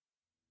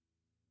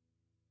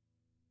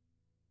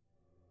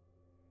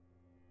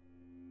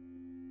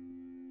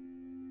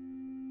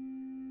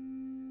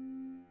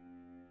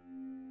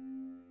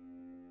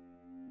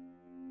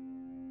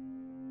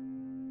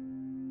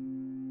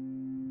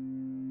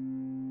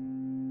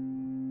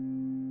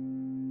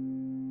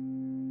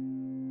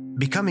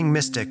Becoming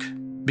mystic,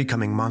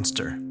 becoming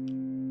monster.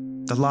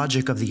 The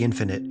logic of the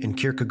infinite in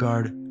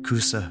Kierkegaard,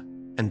 Coussin,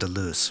 and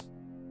Deleuze.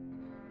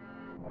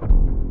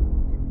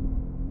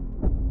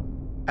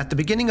 At the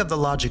beginning of The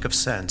Logic of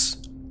Sense,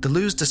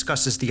 Deleuze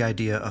discusses the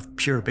idea of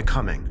pure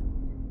becoming.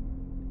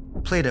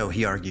 Plato,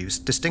 he argues,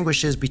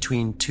 distinguishes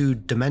between two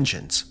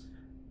dimensions.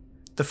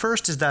 The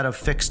first is that of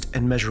fixed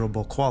and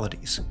measurable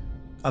qualities,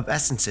 of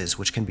essences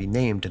which can be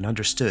named and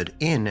understood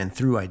in and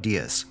through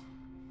ideas.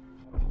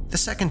 The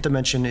second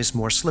dimension is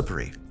more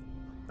slippery,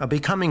 a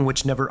becoming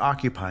which never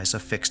occupies a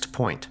fixed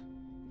point.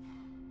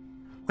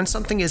 When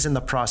something is in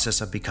the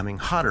process of becoming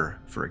hotter,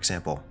 for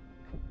example,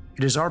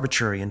 it is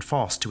arbitrary and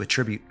false to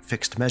attribute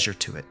fixed measure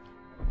to it.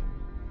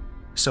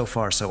 So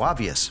far, so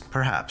obvious,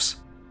 perhaps.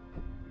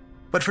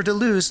 But for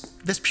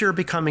Deleuze, this pure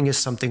becoming is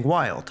something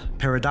wild,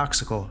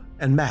 paradoxical,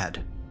 and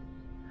mad.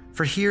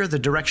 For here, the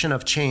direction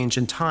of change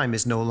in time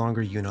is no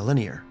longer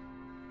unilinear.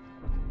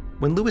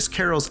 When Lewis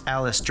Carroll's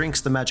Alice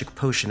drinks the magic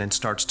potion and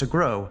starts to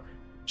grow,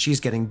 she's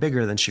getting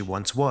bigger than she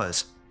once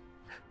was.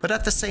 But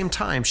at the same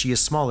time, she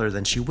is smaller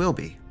than she will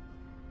be.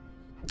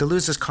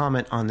 Deleuze's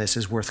comment on this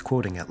is worth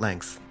quoting at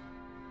length.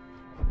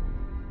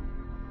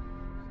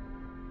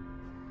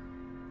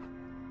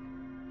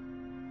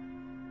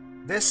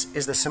 This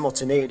is the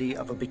simultaneity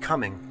of a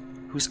becoming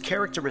whose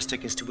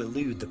characteristic is to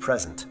elude the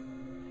present.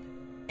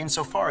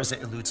 Insofar as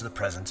it eludes the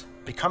present,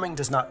 becoming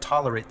does not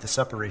tolerate the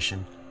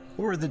separation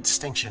or the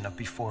distinction of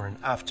before and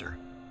after,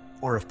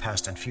 or of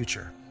past and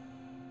future.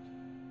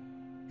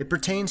 It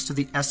pertains to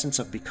the essence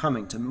of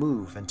becoming to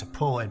move and to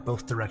pull in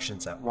both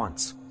directions at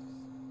once.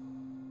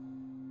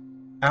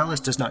 Alice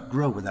does not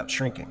grow without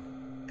shrinking,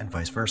 and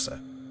vice versa.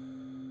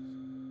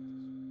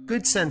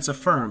 Good sense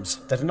affirms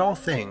that in all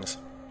things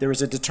there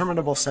is a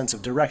determinable sense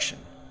of direction,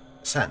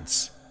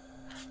 sense.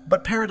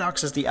 But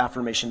paradox is the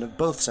affirmation of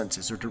both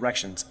senses or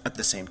directions at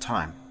the same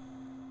time.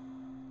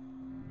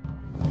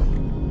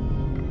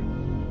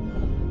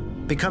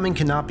 Becoming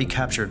cannot be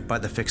captured by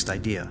the fixed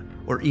idea,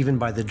 or even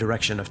by the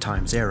direction of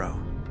time's arrow.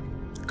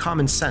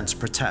 Common sense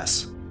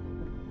protests.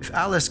 If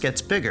Alice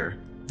gets bigger,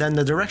 then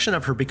the direction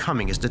of her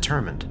becoming is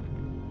determined.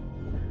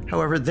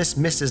 However, this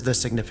misses the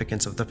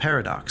significance of the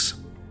paradox.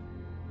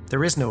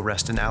 There is no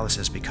rest in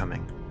Alice's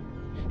becoming.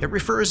 It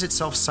refers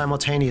itself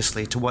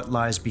simultaneously to what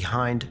lies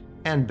behind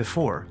and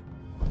before,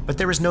 but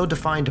there is no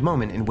defined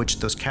moment in which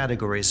those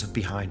categories of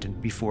behind and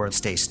before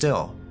stay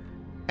still,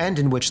 and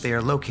in which they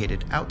are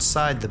located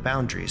outside the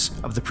boundaries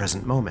of the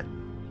present moment.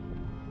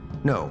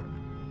 No,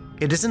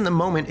 it is in the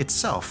moment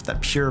itself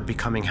that pure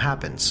becoming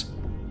happens.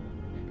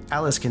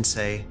 Alice can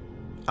say,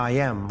 "I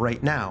am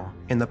right now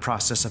in the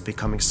process of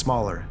becoming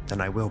smaller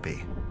than I will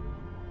be."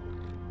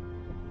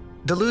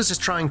 Deleuze is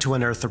trying to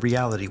unearth a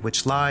reality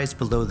which lies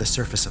below the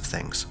surface of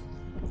things,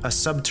 a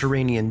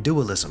subterranean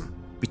dualism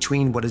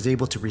between what is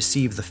able to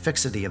receive the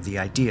fixity of the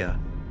idea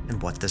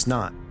and what does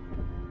not.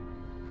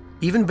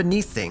 Even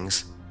beneath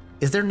things,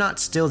 is there not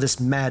still this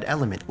mad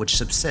element which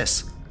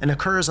subsists and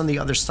occurs on the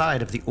other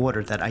side of the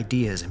order that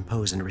ideas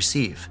impose and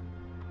receive?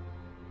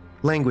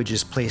 Language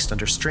is placed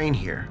under strain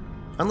here,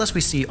 unless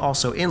we see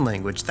also in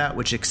language that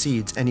which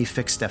exceeds any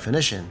fixed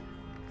definition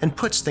and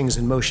puts things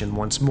in motion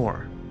once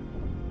more.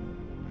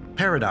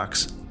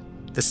 Paradox,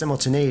 the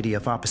simultaneity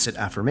of opposite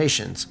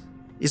affirmations,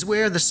 is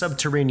where the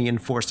subterranean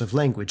force of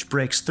language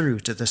breaks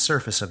through to the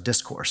surface of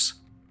discourse.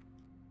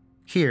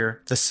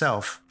 Here, the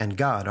self and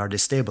God are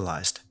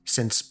destabilized,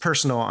 since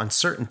personal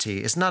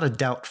uncertainty is not a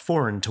doubt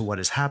foreign to what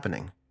is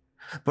happening,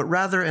 but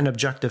rather an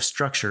objective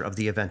structure of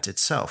the event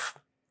itself,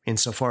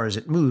 insofar as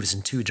it moves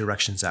in two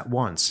directions at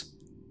once,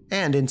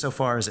 and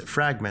insofar as it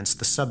fragments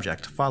the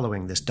subject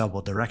following this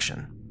double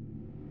direction.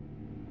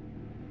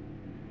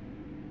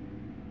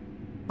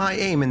 My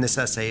aim in this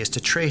essay is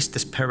to trace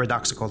this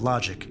paradoxical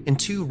logic in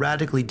two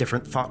radically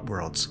different thought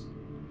worlds,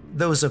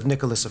 those of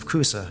Nicholas of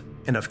Cusa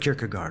and of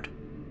Kierkegaard.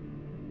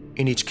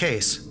 In each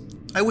case,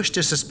 I wish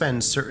to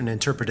suspend certain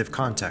interpretive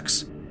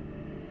contexts.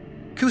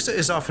 Cusa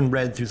is often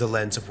read through the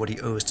lens of what he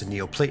owes to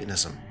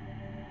Neoplatonism.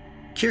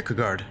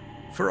 Kierkegaard,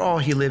 for all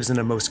he lives in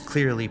a most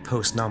clearly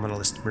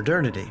post-nominalist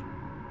modernity,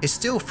 is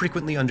still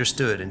frequently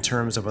understood in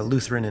terms of a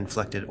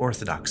Lutheran-inflected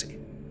orthodoxy.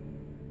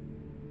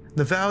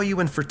 The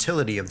value and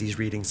fertility of these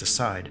readings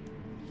aside,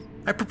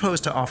 I propose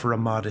to offer a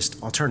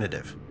modest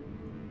alternative,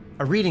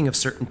 a reading of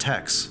certain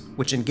texts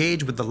which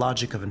engage with the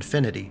logic of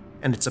infinity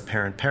and its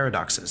apparent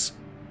paradoxes.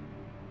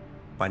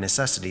 By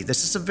necessity,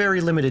 this is a very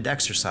limited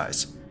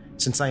exercise,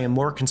 since I am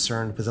more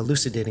concerned with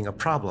elucidating a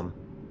problem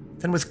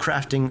than with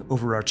crafting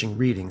overarching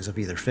readings of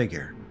either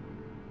figure.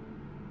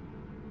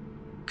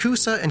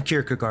 Cusa and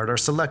Kierkegaard are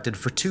selected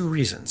for two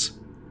reasons.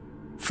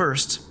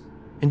 First,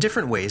 in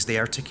different ways they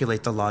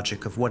articulate the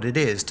logic of what it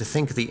is to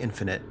think the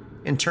infinite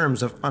in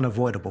terms of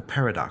unavoidable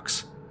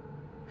paradox.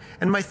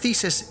 And my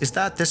thesis is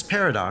that this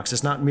paradox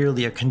is not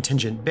merely a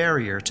contingent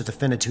barrier to the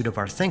finitude of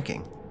our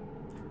thinking,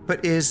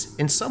 but is,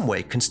 in some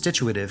way,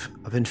 constitutive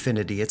of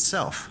infinity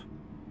itself.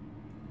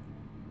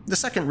 The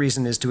second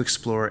reason is to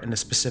explore in a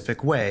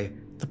specific way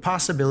the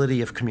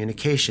possibility of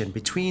communication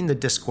between the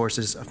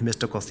discourses of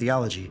mystical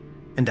theology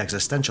and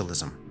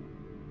existentialism.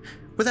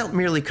 without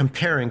merely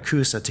comparing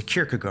Kusa to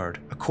Kierkegaard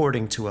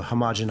according to a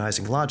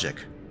homogenizing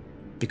logic,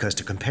 because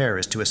to compare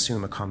is to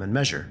assume a common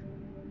measure.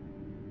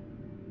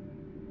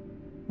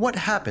 What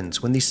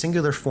happens when these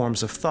singular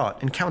forms of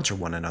thought encounter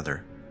one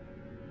another?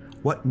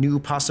 What new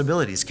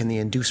possibilities can they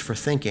induce for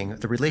thinking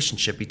the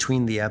relationship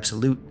between the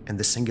absolute and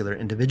the singular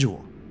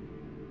individual?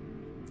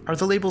 Are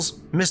the labels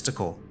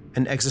mystical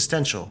and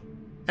existential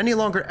any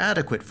longer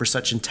adequate for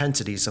such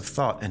intensities of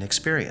thought and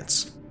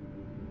experience?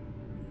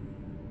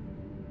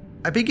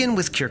 I begin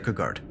with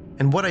Kierkegaard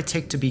and what I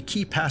take to be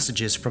key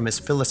passages from his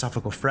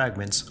philosophical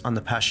fragments on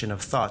the passion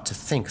of thought to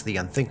think the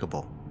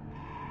unthinkable.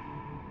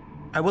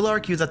 I will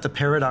argue that the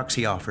paradox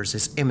he offers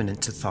is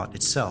immanent to thought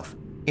itself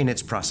in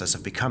its process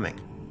of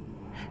becoming,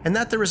 and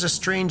that there is a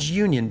strange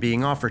union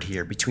being offered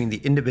here between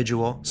the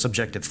individual,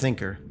 subjective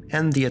thinker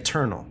and the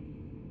eternal,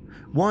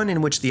 one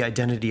in which the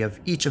identity of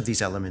each of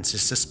these elements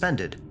is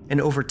suspended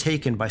and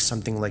overtaken by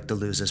something like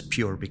Deleuze's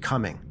pure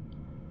becoming.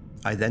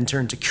 I then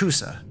turn to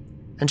Kusa,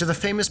 and to the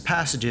famous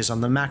passages on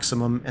the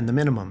maximum and the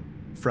minimum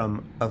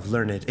from Of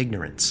Learned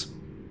Ignorance.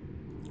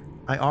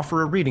 I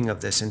offer a reading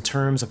of this in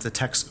terms of the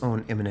text's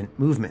own immanent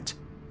movement,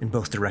 in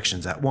both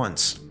directions at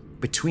once,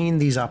 between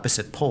these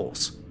opposite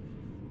poles.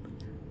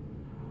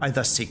 I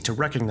thus seek to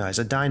recognize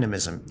a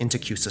dynamism into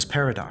Kusa's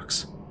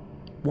paradox,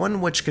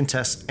 one which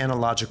contests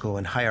analogical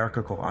and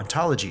hierarchical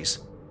ontologies,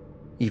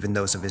 even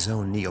those of his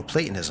own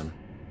Neoplatonism,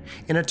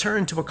 in a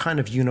turn to a kind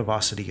of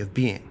univocity of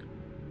being.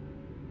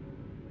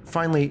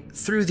 Finally,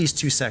 through these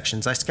two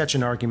sections, I sketch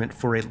an argument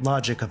for a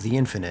logic of the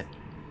infinite,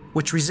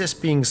 which resists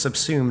being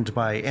subsumed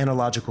by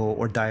analogical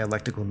or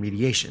dialectical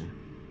mediation.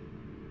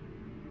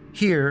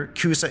 Here,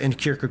 Kusa and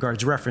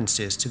Kierkegaard's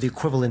references to the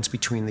equivalence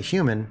between the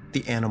human,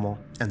 the animal,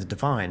 and the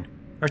divine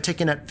are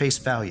taken at face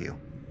value.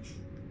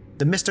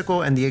 The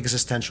mystical and the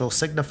existential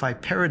signify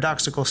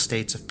paradoxical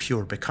states of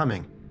pure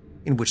becoming,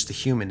 in which the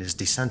human is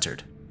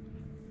decentered.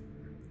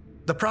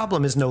 The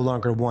problem is no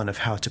longer one of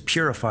how to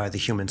purify the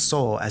human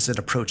soul as it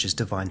approaches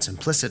divine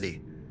simplicity,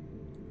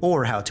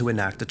 or how to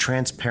enact a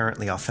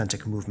transparently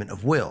authentic movement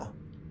of will.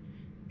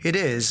 It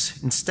is,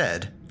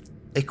 instead,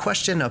 a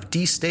question of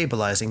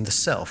destabilizing the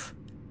self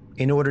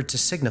in order to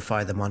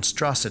signify the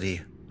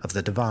monstrosity of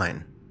the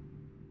divine.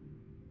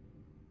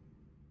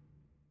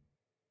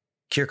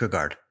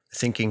 Kierkegaard,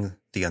 Thinking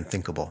the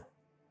Unthinkable.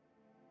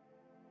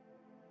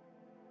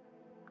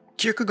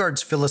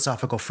 Kierkegaard's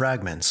philosophical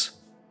fragments,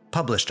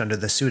 published under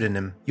the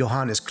pseudonym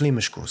Johannes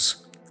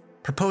Climacus,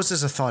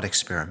 proposes a thought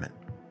experiment.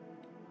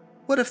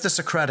 What if the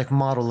Socratic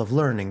model of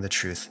learning the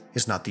truth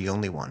is not the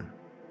only one?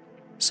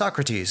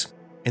 Socrates,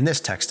 in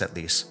this text at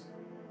least,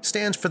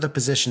 stands for the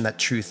position that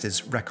truth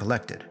is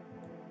recollected.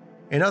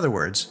 In other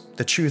words,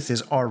 the truth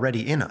is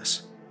already in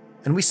us,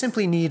 and we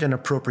simply need an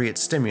appropriate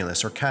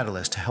stimulus or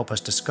catalyst to help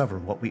us discover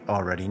what we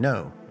already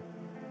know.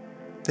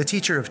 The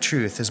teacher of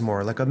truth is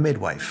more like a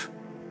midwife.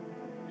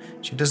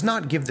 She does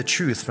not give the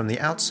truth from the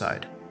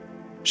outside.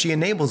 She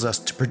enables us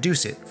to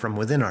produce it from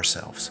within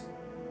ourselves.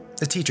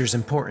 The teacher's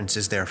importance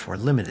is therefore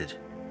limited.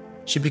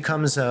 She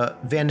becomes a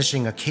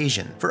vanishing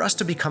occasion for us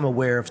to become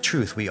aware of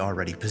truth we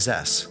already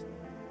possess.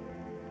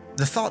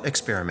 The thought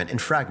experiment in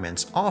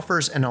Fragments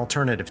offers an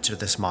alternative to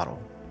this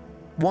model,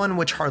 one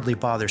which hardly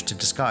bothers to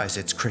disguise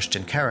its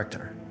Christian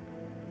character.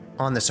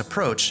 On this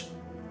approach,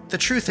 the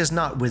truth is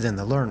not within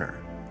the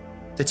learner.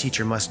 The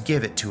teacher must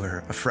give it to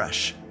her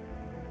afresh.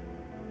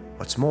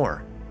 What's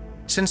more,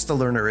 since the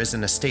learner is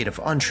in a state of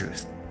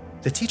untruth,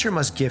 the teacher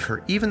must give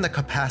her even the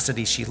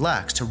capacity she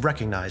lacks to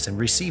recognize and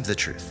receive the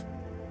truth.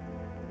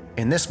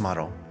 In this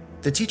model,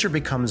 the teacher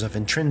becomes of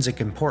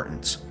intrinsic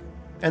importance,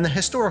 and the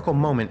historical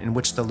moment in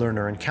which the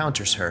learner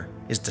encounters her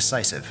is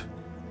decisive.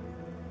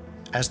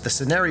 As the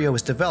scenario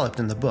is developed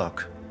in the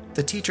book,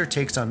 the teacher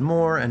takes on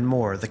more and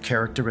more the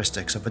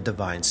characteristics of a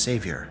divine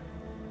savior.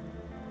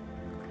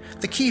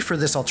 The key for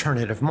this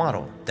alternative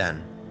model,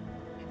 then,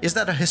 is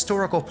that a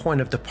historical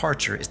point of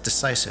departure is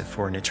decisive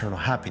for an eternal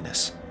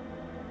happiness.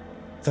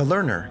 The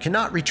learner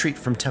cannot retreat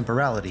from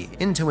temporality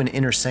into an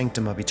inner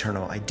sanctum of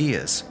eternal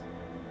ideas.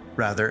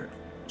 Rather,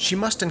 she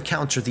must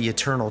encounter the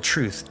eternal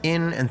truth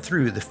in and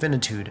through the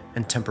finitude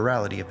and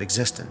temporality of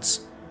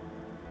existence.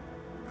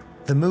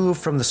 The move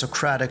from the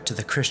Socratic to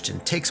the Christian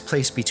takes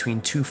place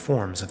between two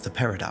forms of the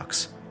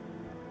paradox.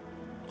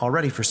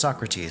 Already for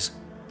Socrates,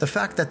 the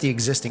fact that the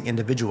existing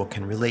individual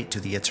can relate to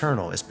the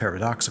eternal is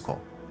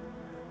paradoxical.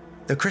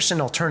 The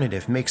Christian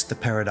alternative makes the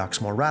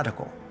paradox more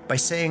radical by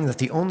saying that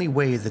the only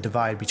way the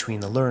divide between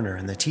the learner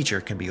and the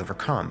teacher can be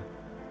overcome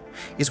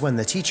is when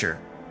the teacher,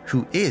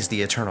 who is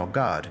the eternal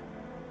God,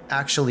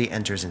 actually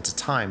enters into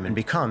time and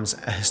becomes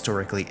a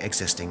historically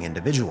existing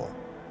individual.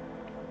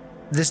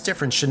 This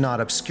difference should not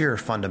obscure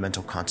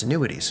fundamental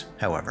continuities,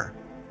 however.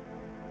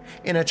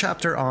 In a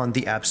chapter on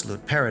the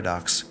absolute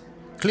paradox,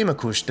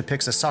 Climacus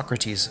depicts a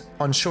Socrates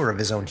unsure of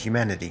his own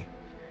humanity,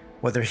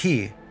 whether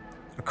he,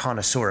 a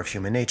connoisseur of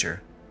human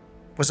nature,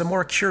 was a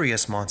more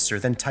curious monster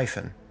than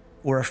Typhon,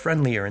 or a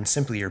friendlier and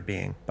simpler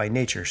being by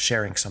nature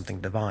sharing something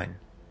divine.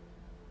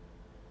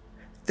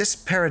 This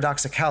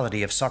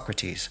paradoxicality of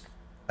Socrates,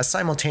 a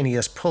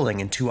simultaneous pulling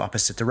in two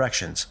opposite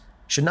directions,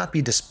 should not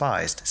be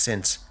despised,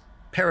 since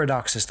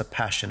paradox is the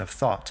passion of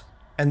thought,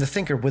 and the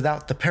thinker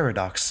without the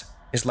paradox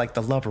is like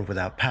the lover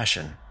without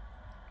passion,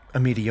 a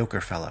mediocre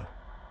fellow.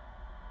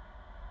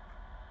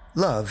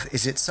 Love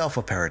is itself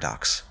a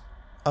paradox,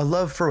 a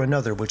love for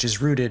another which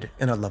is rooted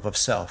in a love of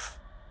self.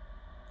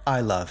 I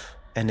love,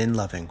 and in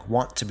loving,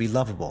 want to be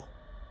lovable.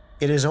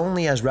 It is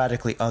only as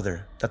radically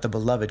other that the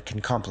beloved can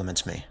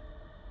complement me.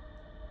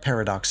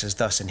 Paradox is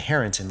thus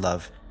inherent in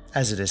love,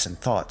 as it is in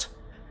thought,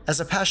 as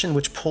a passion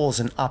which pulls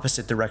in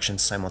opposite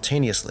directions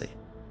simultaneously,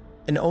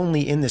 and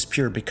only in this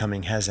pure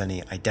becoming has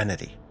any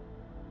identity.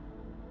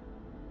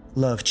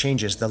 Love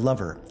changes the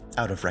lover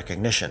out of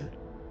recognition,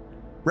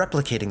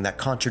 replicating that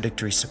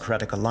contradictory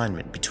Socratic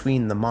alignment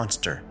between the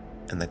monster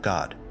and the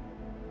god.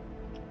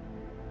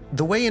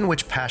 The way in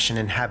which passion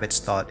inhabits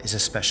thought is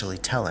especially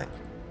telling.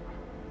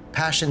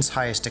 Passion's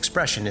highest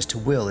expression is to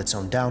will its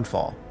own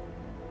downfall.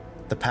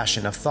 The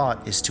passion of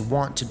thought is to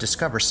want to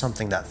discover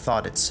something that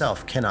thought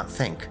itself cannot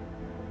think.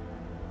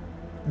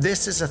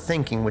 This is a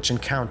thinking which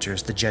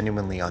encounters the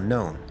genuinely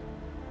unknown,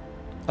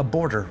 a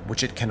border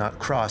which it cannot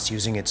cross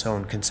using its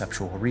own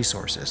conceptual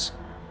resources.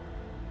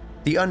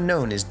 The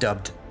unknown is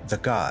dubbed the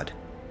God.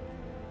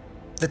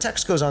 The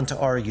text goes on to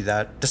argue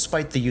that,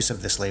 despite the use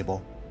of this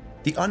label,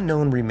 the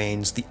unknown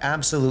remains the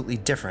absolutely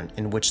different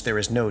in which there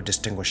is no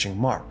distinguishing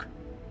mark,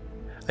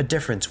 a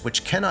difference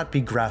which cannot be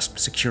grasped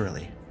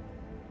securely.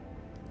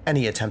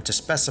 Any attempt to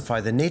specify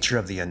the nature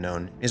of the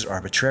unknown is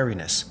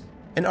arbitrariness,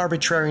 an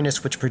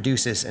arbitrariness which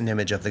produces an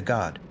image of the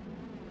god.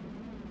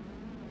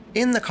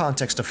 In the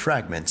context of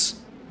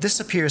fragments, this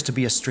appears to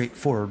be a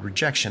straightforward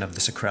rejection of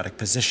the Socratic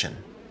position.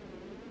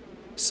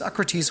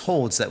 Socrates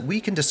holds that we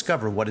can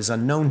discover what is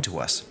unknown to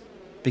us,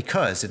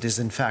 because it is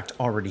in fact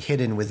already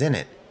hidden within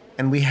it,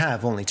 and we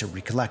have only to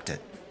recollect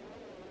it.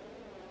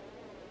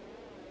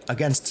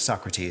 Against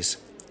Socrates,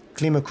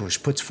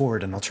 Climacus puts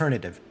forward an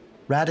alternative,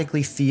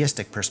 radically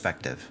theistic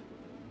perspective.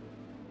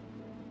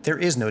 There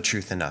is no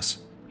truth in us,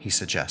 he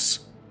suggests.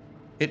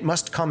 It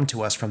must come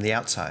to us from the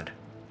outside,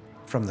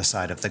 from the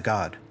side of the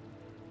god.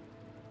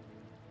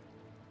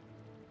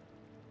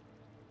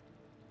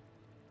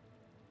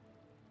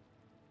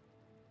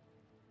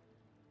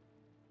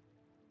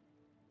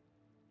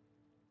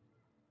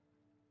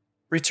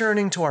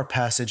 Returning to our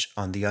passage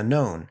on the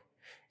unknown,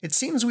 it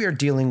seems we are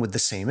dealing with the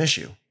same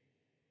issue.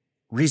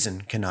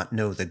 Reason cannot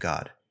know the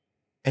god,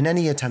 and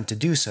any attempt to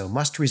do so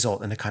must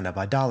result in a kind of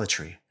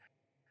idolatry,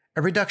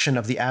 a reduction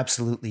of the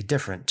absolutely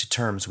different to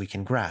terms we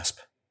can grasp.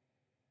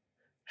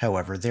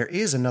 However, there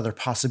is another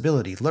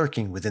possibility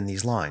lurking within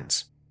these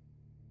lines.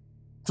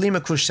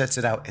 Climacus sets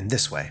it out in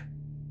this way.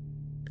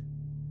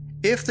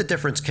 If the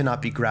difference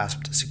cannot be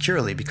grasped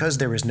securely because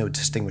there is no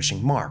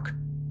distinguishing mark,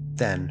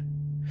 then,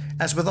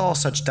 as with all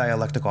such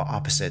dialectical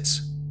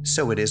opposites,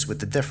 so it is with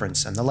the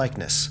difference and the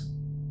likeness.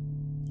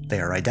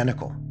 They are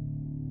identical.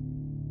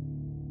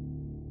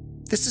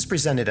 This is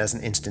presented as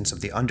an instance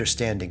of the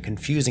understanding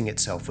confusing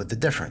itself with the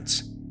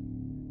difference.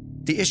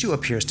 The issue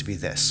appears to be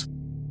this.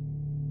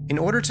 In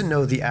order to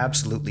know the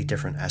absolutely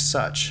different as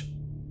such,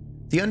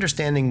 the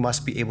understanding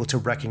must be able to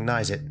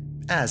recognize it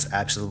as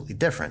absolutely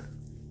different.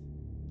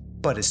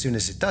 But as soon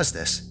as it does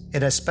this,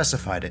 it has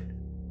specified it,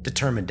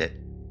 determined it,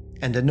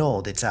 and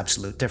annulled its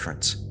absolute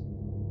difference,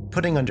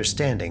 putting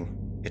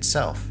understanding,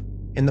 itself,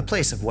 in the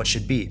place of what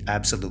should be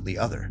absolutely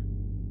other.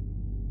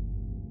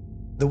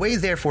 The way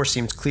therefore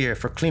seems clear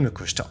for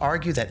Climacus to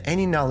argue that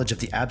any knowledge of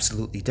the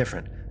absolutely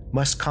different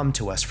must come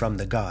to us from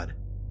the god,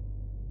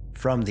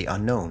 from the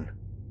unknown.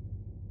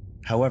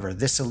 However,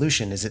 this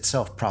solution is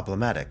itself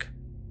problematic.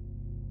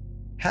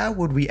 How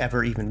would we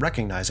ever even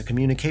recognize a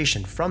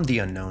communication from the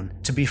unknown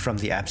to be from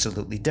the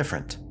absolutely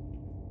different?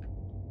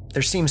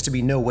 There seems to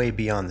be no way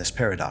beyond this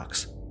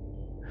paradox.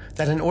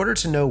 That in order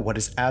to know what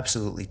is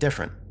absolutely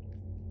different,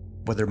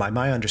 whether by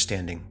my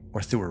understanding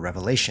or through a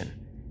revelation,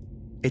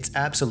 its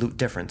absolute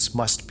difference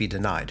must be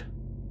denied.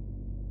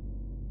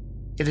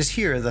 It is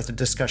here that the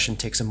discussion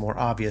takes a more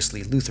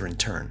obviously Lutheran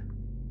turn.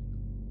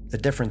 The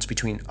difference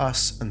between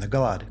us and the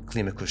god,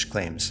 Climacus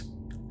claims,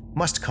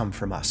 must come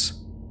from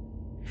us.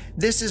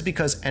 This is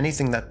because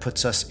anything that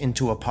puts us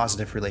into a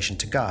positive relation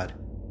to God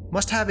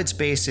must have its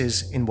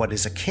basis in what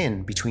is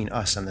akin between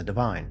us and the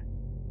divine.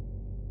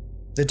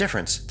 The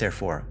difference,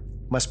 therefore,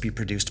 must be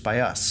produced by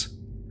us,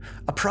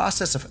 a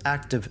process of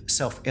active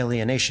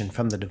self-alienation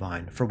from the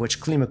divine for which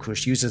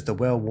Climacus uses the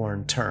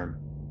well-worn term,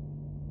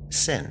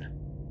 sin.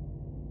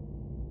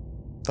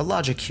 The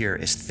logic here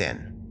is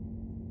thin.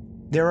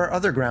 There are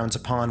other grounds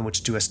upon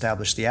which to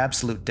establish the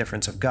absolute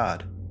difference of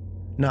God,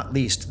 not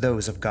least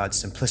those of God's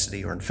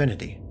simplicity or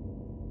infinity.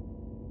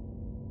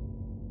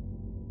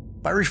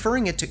 By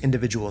referring it to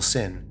individual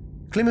sin,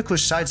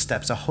 Climacus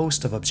sidesteps a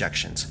host of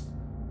objections.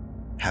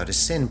 How does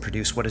sin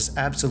produce what is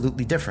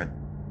absolutely different?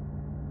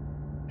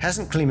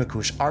 Hasn't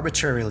Climacus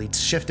arbitrarily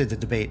shifted the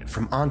debate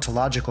from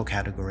ontological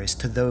categories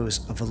to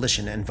those of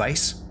volition and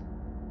vice?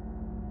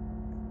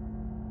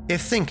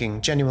 If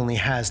thinking genuinely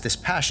has this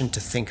passion to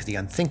think the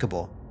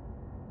unthinkable,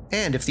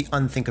 and if the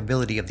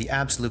unthinkability of the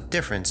absolute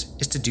difference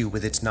is to do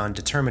with its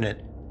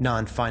non-determinate,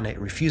 non-finite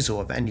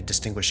refusal of any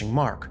distinguishing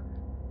mark,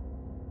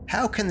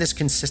 how can this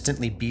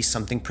consistently be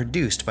something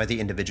produced by the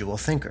individual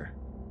thinker?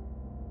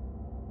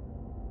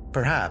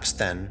 Perhaps,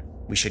 then,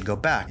 we should go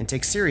back and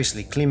take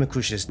seriously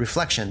Climacus's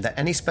reflection that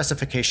any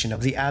specification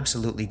of the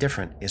absolutely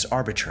different is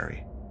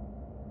arbitrary.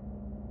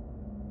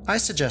 I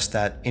suggest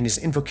that, in his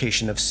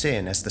invocation of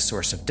sin as the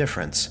source of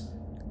difference,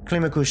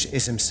 Climacus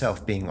is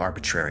himself being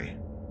arbitrary.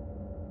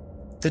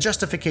 The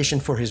justification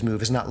for his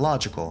move is not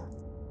logical,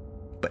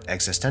 but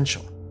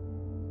existential.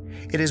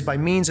 It is by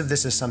means of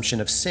this assumption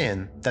of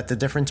sin that the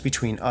difference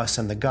between us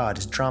and the God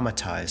is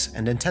dramatized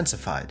and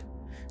intensified,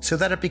 so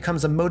that it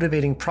becomes a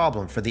motivating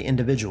problem for the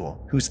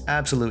individual whose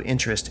absolute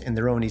interest in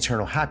their own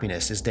eternal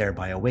happiness is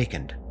thereby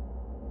awakened.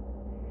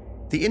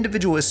 The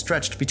individual is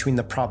stretched between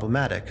the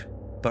problematic,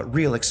 but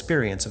real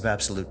experience of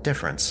absolute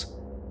difference,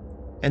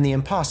 and the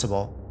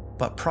impossible,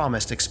 but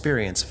promised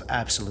experience of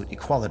absolute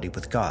equality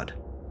with God.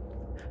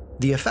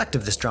 The effect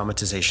of this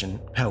dramatization,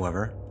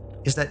 however,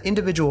 is that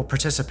individual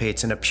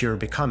participates in a pure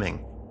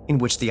becoming in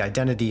which the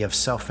identity of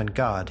self and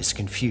God is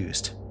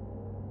confused.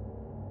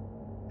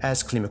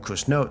 As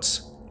Climacus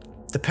notes,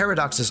 the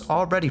paradox is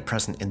already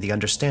present in the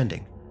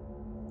understanding,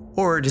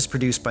 or it is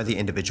produced by the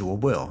individual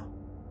will.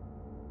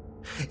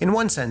 In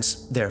one sense,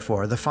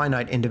 therefore, the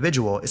finite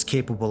individual is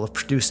capable of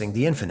producing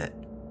the infinite.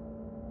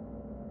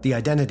 The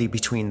identity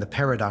between the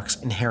paradox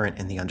inherent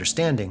in the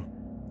understanding,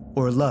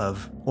 or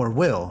love, or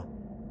will,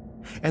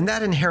 and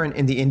that inherent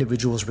in the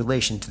individual's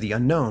relation to the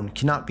unknown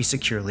cannot be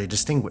securely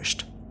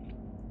distinguished.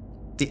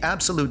 The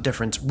absolute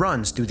difference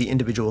runs through the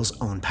individual's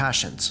own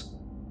passions.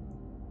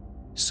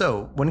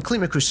 So, when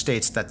Climacus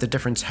states that the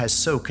difference has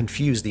so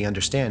confused the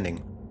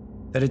understanding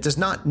that it does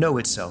not know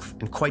itself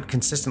and quite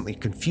consistently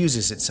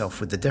confuses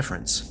itself with the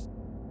difference,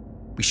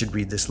 we should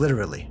read this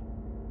literally.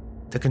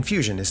 The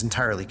confusion is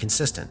entirely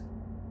consistent.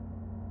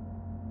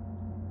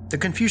 The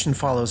confusion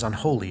follows on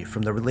wholly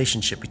from the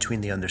relationship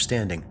between the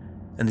understanding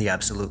and the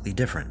absolutely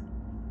different.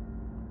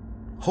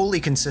 Wholly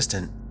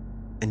consistent,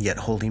 and yet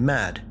wholly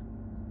mad.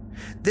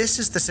 This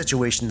is the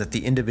situation that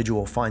the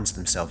individual finds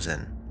themselves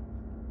in.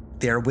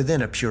 They are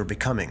within a pure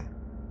becoming,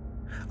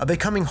 a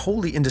becoming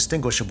wholly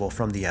indistinguishable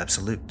from the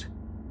absolute.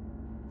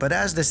 But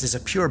as this is a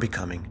pure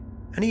becoming,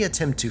 any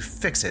attempt to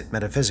fix it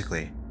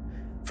metaphysically,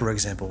 for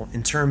example,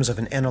 in terms of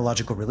an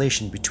analogical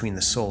relation between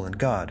the soul and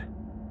God,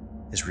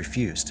 is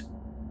refused.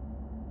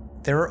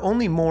 There are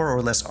only more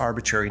or less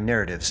arbitrary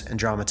narratives and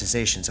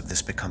dramatizations of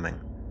this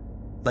becoming,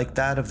 like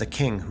that of the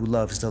king who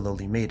loves the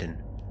lowly maiden,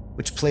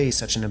 which plays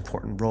such an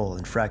important role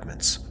in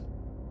fragments.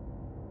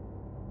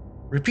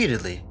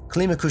 Repeatedly,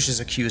 Climacus is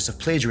accused of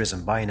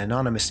plagiarism by an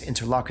anonymous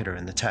interlocutor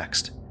in the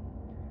text.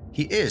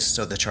 He is,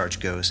 so the charge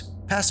goes,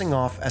 passing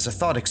off as a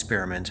thought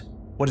experiment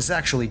what is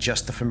actually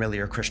just the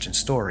familiar Christian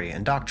story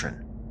and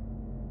doctrine.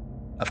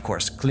 Of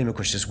course,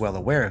 Climacus is well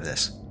aware of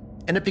this,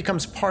 and it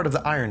becomes part of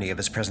the irony of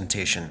his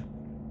presentation,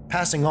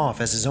 passing off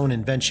as his own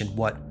invention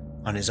what,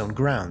 on his own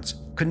grounds,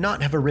 could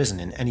not have arisen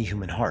in any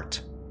human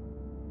heart.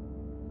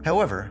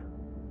 However,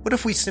 what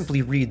if we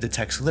simply read the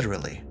text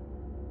literally?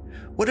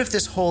 What if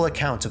this whole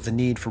account of the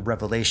need for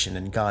revelation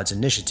and God's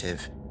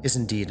initiative is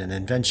indeed an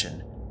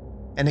invention,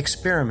 an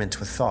experiment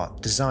with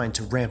thought designed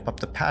to ramp up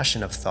the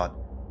passion of thought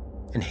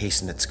and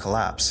hasten its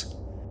collapse?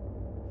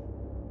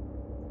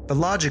 The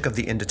logic of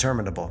the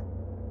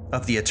indeterminable,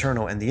 of the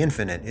eternal and the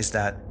infinite, is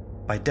that,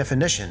 by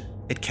definition,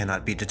 it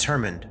cannot be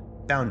determined,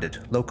 bounded,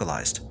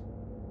 localized.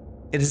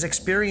 It is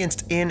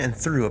experienced in and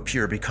through a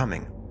pure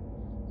becoming,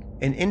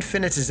 an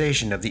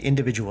infinitization of the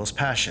individual's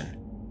passion,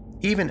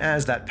 even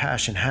as that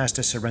passion has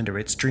to surrender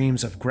its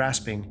dreams of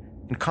grasping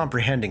and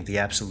comprehending the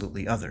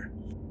absolutely other.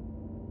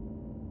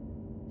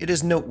 It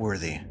is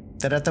noteworthy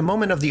that at the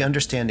moment of the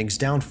understanding's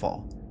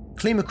downfall,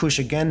 Climacus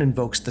again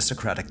invokes the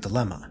Socratic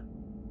dilemma.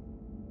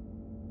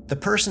 The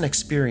person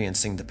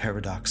experiencing the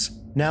paradox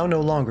now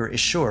no longer is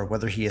sure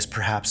whether he is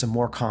perhaps a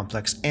more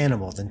complex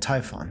animal than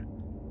Typhon,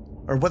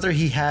 or whether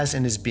he has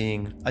in his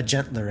being a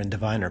gentler and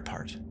diviner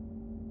part.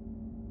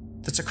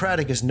 The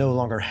Socratic is no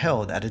longer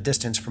held at a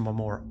distance from a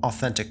more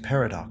authentic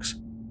paradox,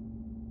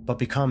 but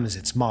becomes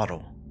its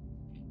model.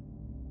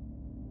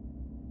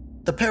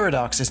 The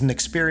paradox is an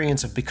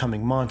experience of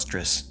becoming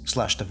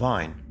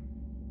monstrous/divine,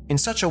 in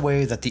such a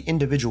way that the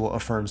individual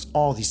affirms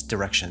all these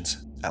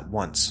directions at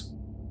once.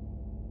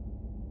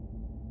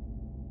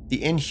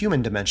 The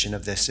inhuman dimension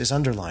of this is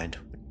underlined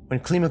when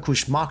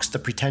Climacus mocks the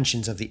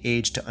pretensions of the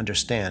age to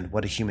understand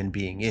what a human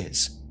being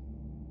is.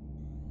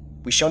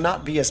 We shall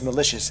not be as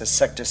malicious as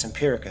Sextus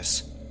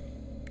Empiricus,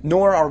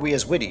 nor are we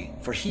as witty,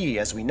 for he,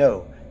 as we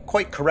know,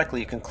 quite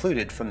correctly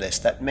concluded from this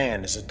that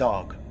man is a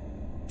dog,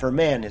 for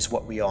man is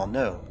what we all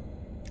know,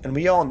 and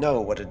we all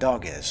know what a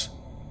dog is.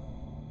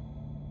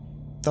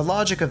 The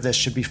logic of this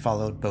should be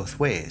followed both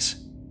ways.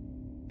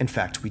 In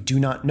fact, we do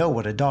not know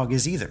what a dog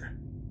is either.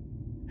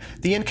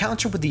 The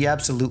encounter with the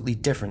absolutely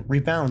different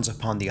rebounds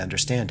upon the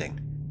understanding,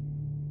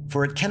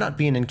 for it cannot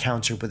be an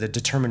encounter with a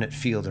determinate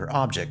field or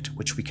object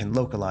which we can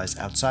localize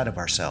outside of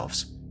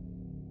ourselves.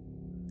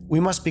 We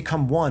must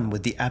become one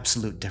with the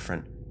absolute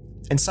different,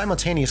 and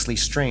simultaneously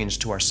strange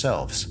to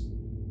ourselves.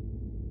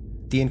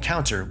 The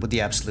encounter with the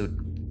Absolute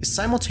is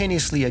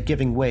simultaneously a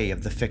giving way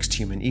of the fixed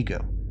human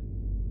ego,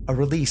 a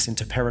release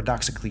into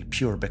paradoxically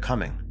pure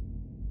becoming.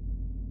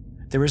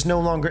 There is no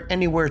longer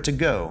anywhere to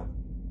go,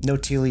 no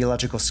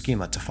teleological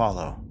schema to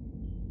follow.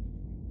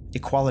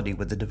 Equality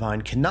with the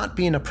divine cannot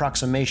be an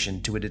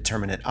approximation to a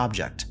determinate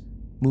object,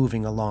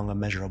 moving along a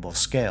measurable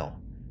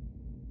scale.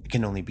 It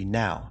can only be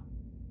now,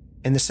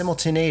 in the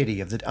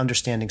simultaneity of the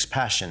understanding's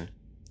passion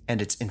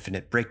and its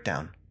infinite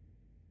breakdown.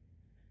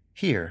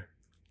 Here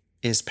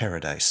is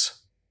paradise.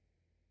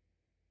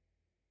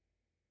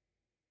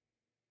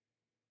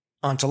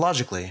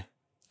 Ontologically,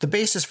 the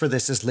basis for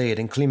this is laid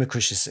in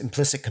Climacus's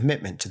implicit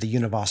commitment to the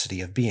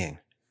univocity of being.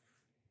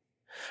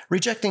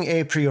 Rejecting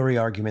a priori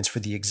arguments for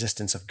the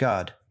existence of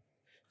God,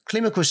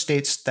 Climacus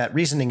states that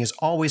reasoning is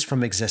always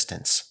from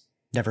existence,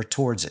 never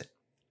towards it.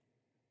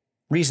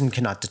 Reason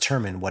cannot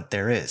determine what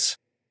there is.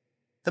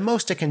 The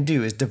most it can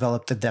do is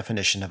develop the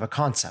definition of a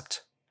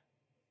concept.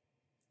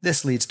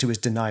 This leads to his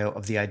denial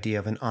of the idea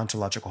of an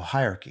ontological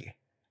hierarchy,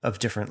 of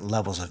different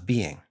levels of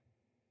being.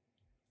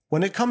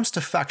 When it comes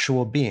to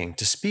factual being,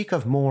 to speak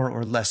of more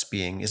or less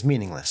being is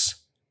meaningless.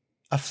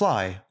 A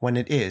fly, when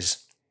it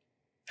is,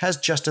 has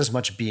just as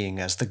much being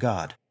as the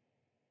god.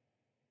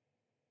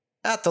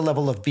 At the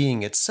level of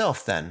being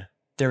itself, then,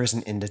 there is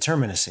an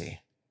indeterminacy.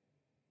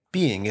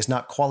 Being is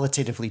not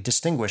qualitatively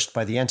distinguished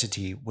by the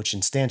entity which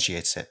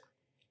instantiates it.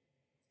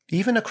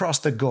 Even across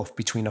the gulf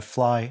between a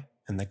fly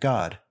and the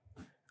god,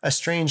 a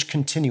strange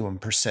continuum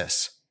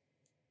persists.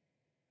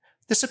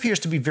 This appears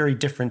to be very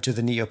different to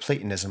the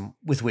Neoplatonism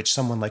with which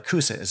someone like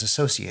Cusa is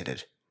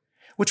associated,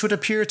 which would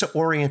appear to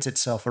orient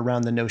itself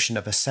around the notion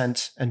of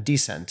ascent and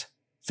descent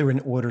through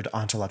an ordered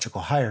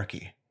ontological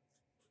hierarchy.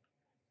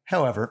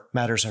 However,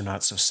 matters are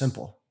not so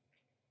simple.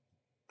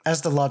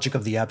 As the logic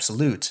of the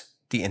absolute,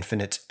 the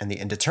infinite, and the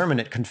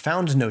indeterminate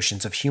confound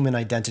notions of human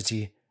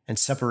identity and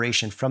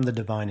separation from the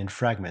divine in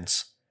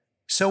fragments,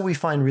 so we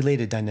find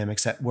related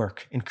dynamics at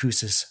work in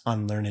Cusa's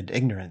unlearned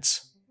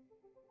ignorance.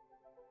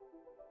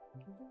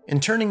 In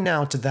turning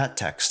now to that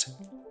text,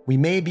 we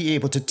may be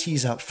able to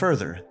tease out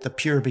further the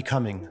pure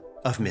becoming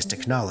of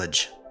mystic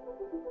knowledge.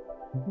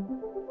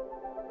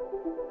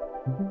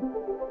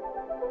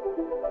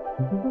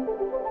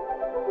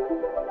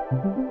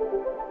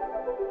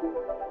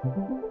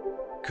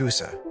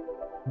 Cusa,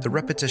 the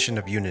repetition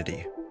of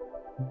unity.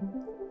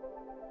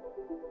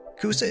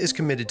 Cusa is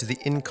committed to the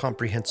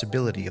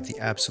incomprehensibility of the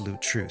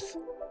absolute truth.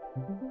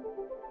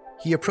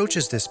 He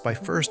approaches this by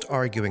first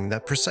arguing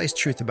that precise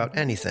truth about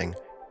anything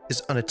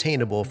is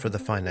unattainable for the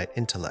finite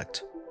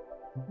intellect.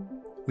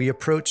 We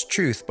approach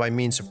truth by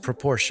means of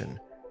proportion,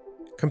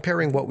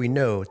 comparing what we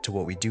know to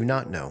what we do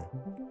not know.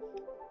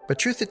 But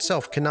truth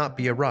itself cannot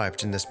be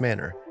arrived in this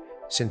manner,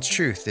 since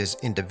truth is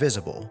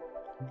indivisible.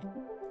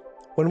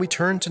 When we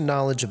turn to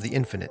knowledge of the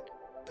infinite,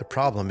 the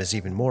problem is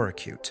even more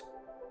acute.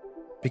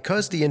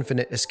 Because the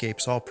infinite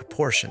escapes all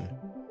proportion,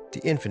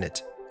 the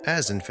infinite,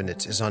 as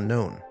infinite, is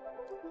unknown.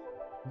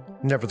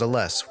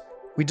 Nevertheless,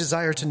 we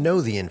desire to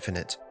know the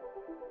infinite.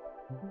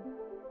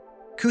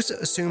 Cusa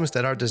assumes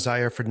that our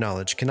desire for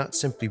knowledge cannot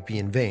simply be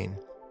in vain,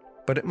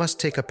 but it must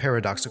take a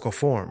paradoxical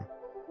form.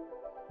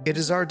 It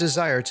is our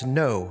desire to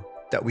know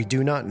that we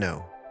do not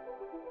know.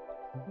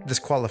 This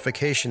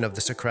qualification of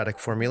the Socratic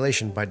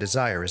formulation by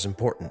desire is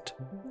important.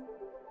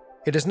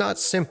 It is not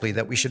simply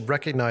that we should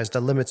recognize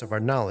the limits of our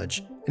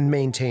knowledge and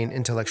maintain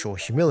intellectual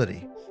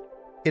humility.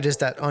 It is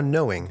that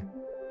unknowing,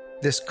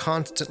 this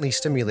constantly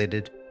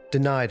stimulated,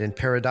 denied, and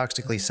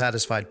paradoxically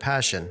satisfied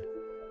passion,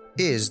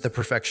 is the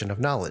perfection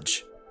of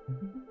knowledge.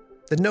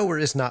 The knower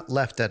is not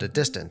left at a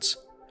distance,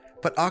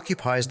 but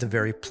occupies the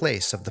very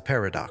place of the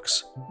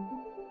paradox.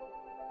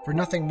 For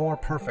nothing more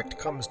perfect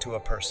comes to a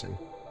person,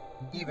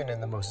 even in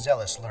the most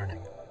zealous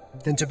learning,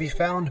 than to be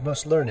found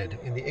most learned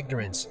in the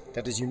ignorance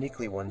that is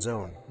uniquely one's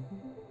own.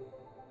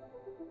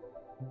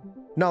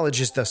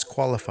 Knowledge is thus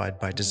qualified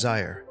by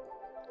desire,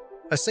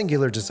 a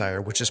singular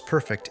desire which is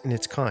perfect in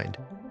its kind,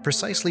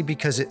 precisely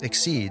because it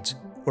exceeds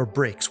or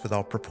breaks with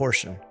all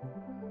proportion.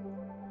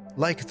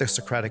 Like the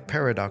Socratic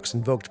paradox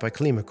invoked by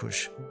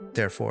Climacus,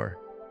 therefore,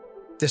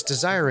 this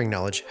desiring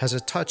knowledge has a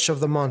touch of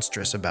the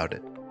monstrous about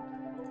it.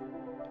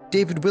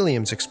 David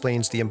Williams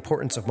explains the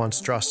importance of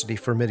monstrosity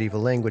for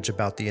medieval language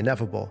about the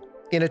ineffable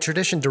in a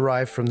tradition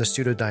derived from the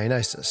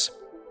Pseudo-Dionysus.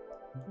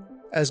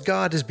 As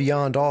God is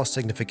beyond all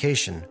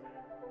signification,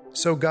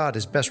 so God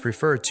is best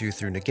referred to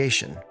through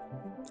negation.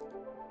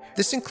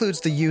 This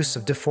includes the use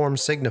of deformed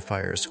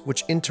signifiers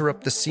which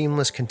interrupt the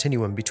seamless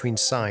continuum between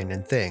sign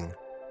and thing.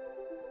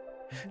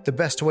 The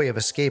best way of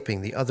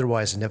escaping the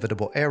otherwise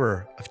inevitable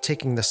error of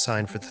taking the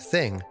sign for the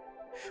thing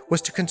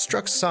was to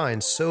construct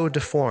signs so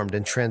deformed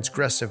and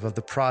transgressive of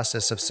the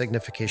process of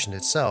signification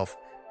itself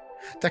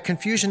that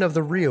confusion of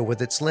the real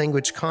with its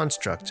language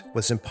construct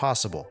was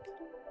impossible,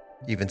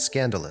 even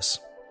scandalous.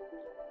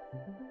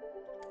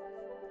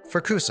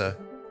 For Cusa,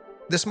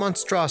 this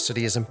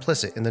monstrosity is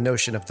implicit in the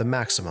notion of the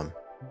maximum,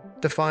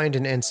 defined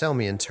in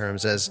Anselmian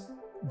terms as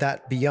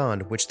that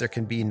beyond which there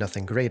can be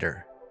nothing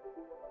greater.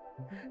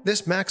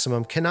 This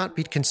maximum cannot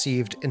be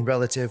conceived in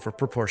relative or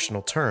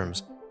proportional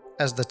terms,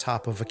 as the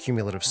top of a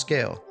cumulative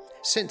scale,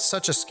 since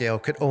such a scale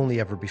could only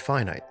ever be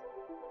finite.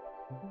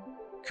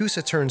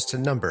 Kusa turns to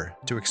number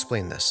to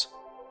explain this.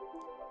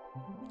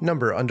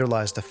 Number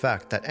underlies the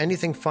fact that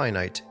anything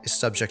finite is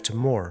subject to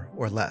more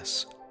or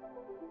less.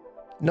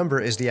 Number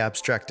is the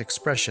abstract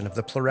expression of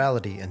the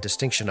plurality and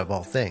distinction of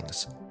all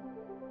things.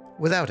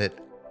 Without it,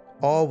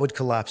 all would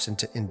collapse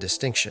into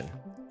indistinction.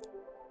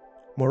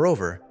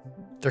 Moreover,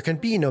 there can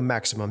be no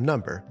maximum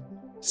number,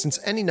 since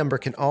any number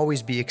can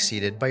always be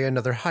exceeded by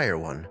another higher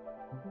one.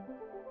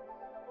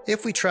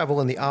 If we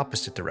travel in the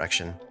opposite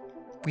direction,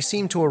 we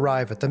seem to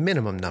arrive at the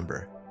minimum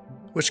number,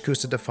 which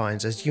Kusa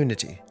defines as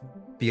unity,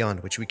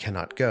 beyond which we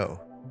cannot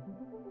go.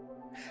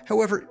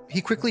 However,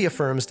 he quickly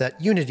affirms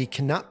that unity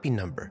cannot be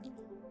number,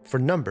 for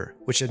number,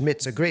 which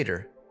admits a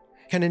greater,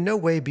 can in no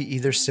way be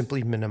either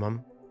simply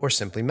minimum or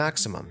simply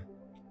maximum.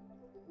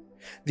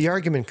 The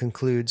argument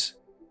concludes,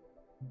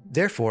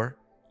 therefore,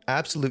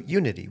 absolute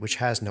unity, which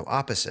has no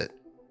opposite,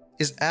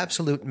 is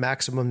absolute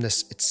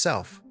maximumness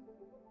itself,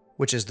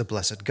 which is the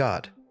blessed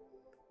God.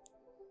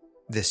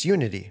 This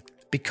unity,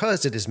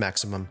 because it is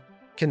maximum,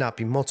 cannot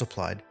be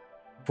multiplied,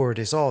 for it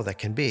is all that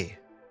can be.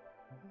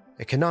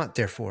 It cannot,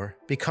 therefore,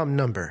 become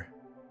number.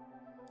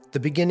 The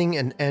beginning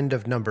and end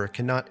of number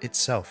cannot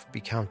itself be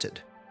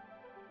counted.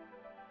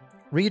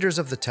 Readers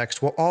of the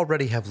text will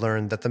already have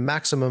learned that the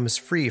maximum is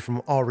free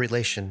from all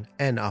relation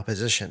and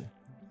opposition.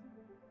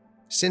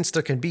 Since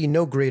there can be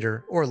no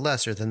greater or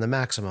lesser than the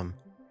maximum,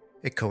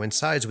 it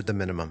coincides with the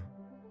minimum.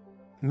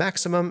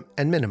 Maximum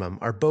and minimum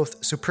are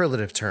both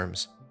superlative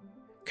terms,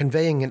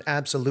 conveying an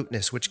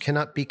absoluteness which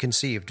cannot be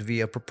conceived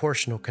via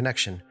proportional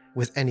connection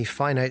with any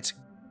finite,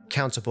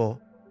 countable,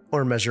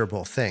 or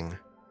measurable thing.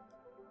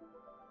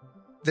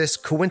 This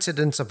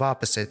coincidence of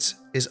opposites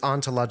is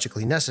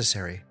ontologically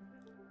necessary,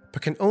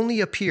 but can only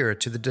appear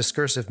to the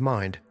discursive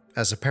mind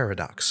as a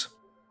paradox.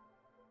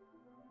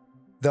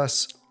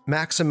 Thus,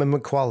 maximum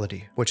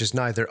equality, which is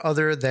neither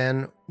other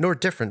than nor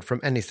different from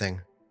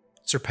anything,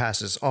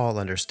 surpasses all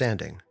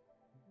understanding.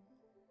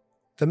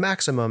 The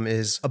maximum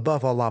is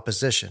above all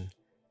opposition,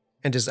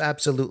 and is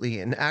absolutely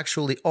and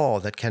actually all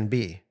that can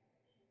be.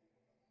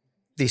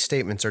 These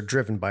statements are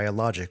driven by a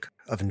logic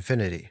of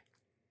infinity.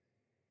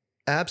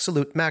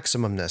 Absolute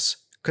maximumness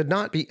could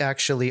not be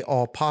actually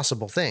all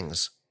possible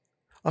things,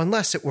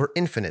 unless it were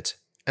infinite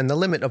and the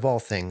limit of all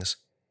things,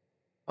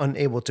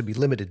 unable to be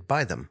limited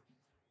by them.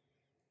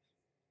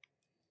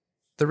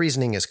 The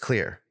reasoning is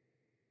clear.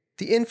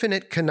 The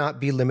infinite cannot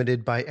be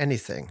limited by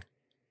anything.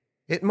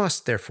 It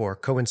must, therefore,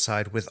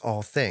 coincide with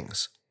all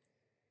things.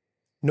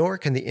 Nor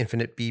can the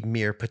infinite be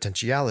mere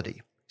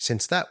potentiality,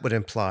 since that would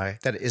imply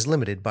that it is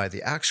limited by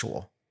the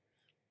actual.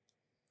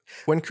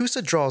 When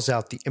Kusa draws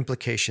out the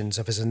implications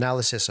of his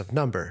analysis of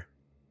number,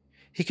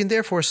 he can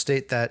therefore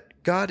state that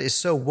God is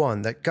so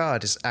one that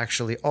God is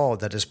actually all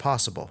that is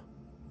possible.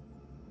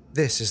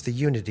 This is the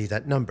unity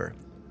that number,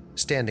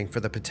 standing for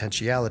the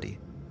potentiality,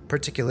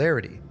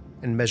 particularity,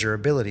 and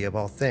measurability of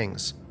all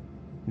things,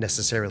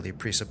 necessarily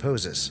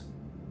presupposes.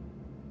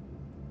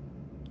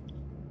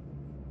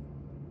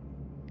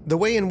 The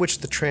way in which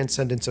the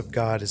transcendence of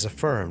God is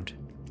affirmed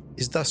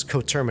is thus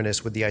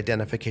coterminous with the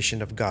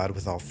identification of God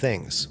with all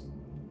things.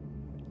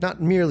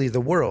 Not merely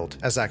the world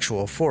as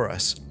actual for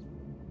us,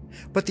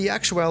 but the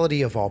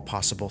actuality of all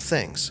possible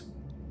things.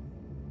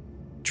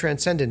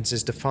 Transcendence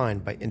is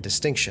defined by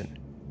indistinction,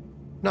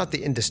 not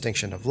the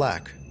indistinction of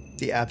lack,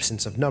 the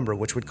absence of number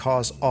which would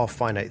cause all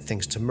finite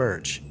things to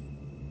merge,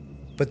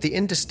 but the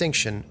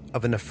indistinction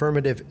of an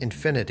affirmative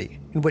infinity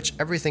in which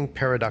everything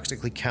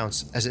paradoxically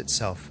counts as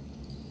itself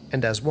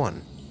and as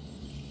one.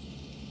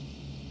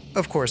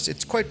 Of course,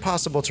 it's quite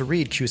possible to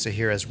read Kusa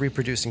here as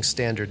reproducing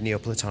standard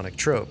Neoplatonic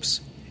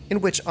tropes,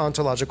 in which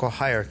ontological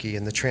hierarchy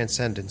and the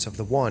transcendence of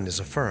the one is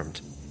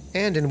affirmed,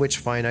 and in which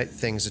finite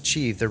things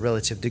achieve their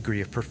relative degree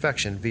of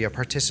perfection via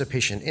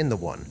participation in the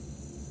one.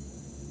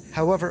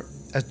 However,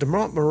 as de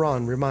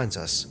Montmorin reminds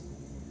us,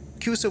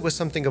 Kusa was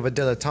something of a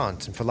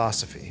dilettante in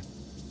philosophy.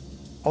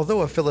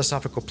 Although a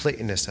philosophical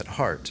Platonist at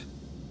heart,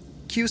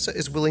 Kusa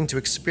is willing to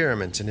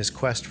experiment in his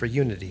quest for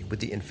unity with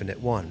the infinite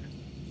one.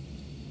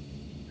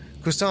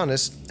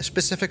 Kusanis'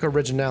 specific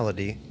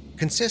originality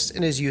consists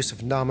in his use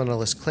of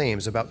nominalist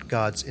claims about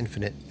God's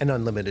infinite and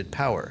unlimited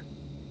power,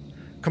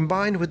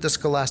 combined with the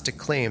scholastic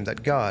claim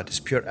that God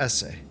is pure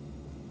esse,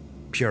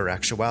 pure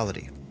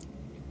actuality,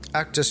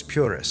 actus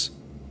purus,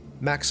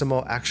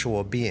 maximal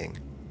actual being,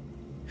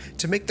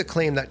 to make the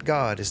claim that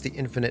God is the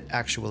infinite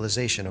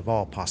actualization of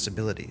all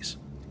possibilities.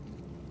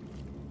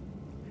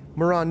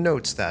 Moran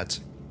notes that,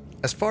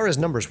 as far as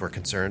numbers were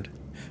concerned,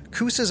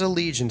 Kusa's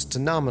allegiance to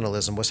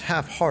nominalism was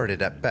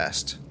half-hearted at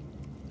best.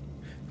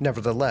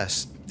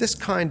 Nevertheless, this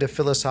kind of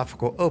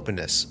philosophical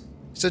openness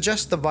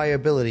suggests the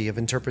viability of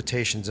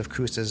interpretations of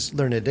Kusa's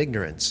learned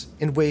ignorance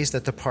in ways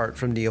that depart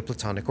from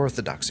Neoplatonic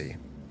orthodoxy.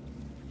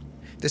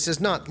 This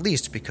is not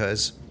least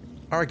because,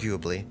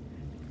 arguably,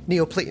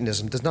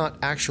 Neoplatonism does not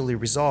actually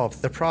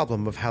resolve the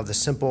problem of how the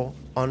simple,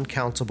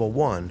 uncountable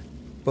one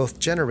both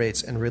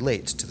generates and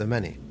relates to the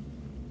many.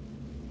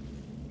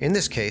 In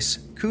this case,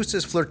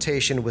 Kusa's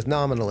flirtation with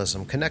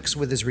nominalism connects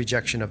with his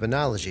rejection of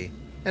analogy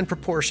and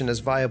proportion as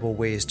viable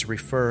ways to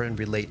refer and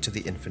relate to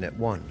the infinite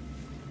one.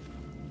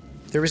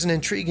 There is an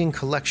intriguing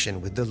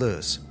collection with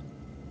Deleuze.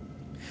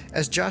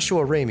 As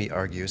Joshua Ramey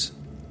argues,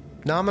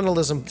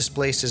 nominalism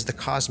displaces the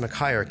cosmic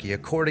hierarchy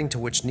according to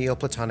which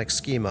Neoplatonic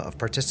schema of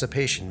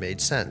participation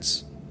made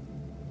sense.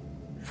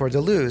 For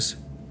Deleuze,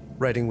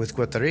 writing with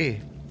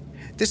Guattari,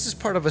 this is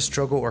part of a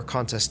struggle or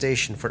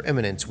contestation for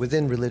immanence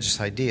within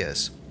religious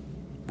ideas,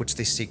 which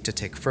they seek to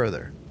take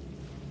further.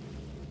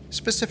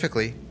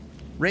 Specifically,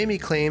 Ramey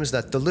claims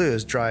that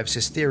Deleuze drives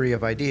his theory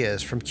of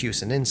ideas from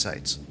Kusan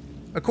insights,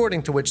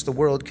 according to which the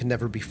world can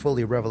never be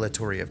fully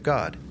revelatory of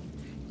God,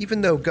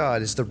 even though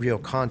God is the real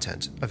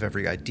content of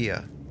every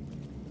idea.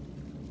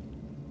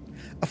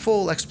 A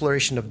full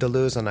exploration of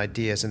Deleuze on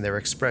ideas and their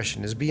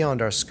expression is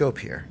beyond our scope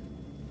here.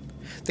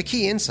 The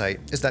key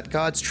insight is that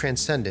God's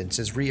transcendence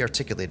is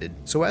re-articulated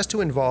so as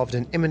to involve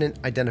an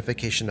immanent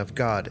identification of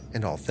God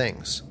in all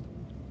things.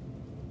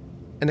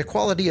 An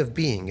equality of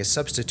being is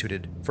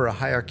substituted for a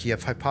hierarchy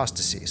of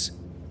hypostases,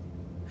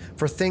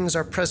 for things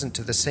are present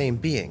to the same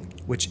being,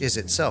 which is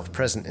itself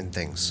present in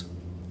things.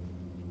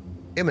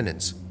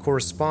 Immanence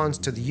corresponds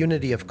to the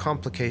unity of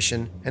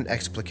complication and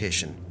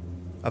explication,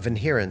 of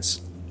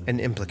inherence and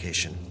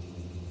implication.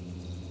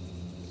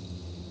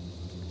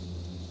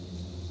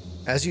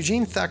 As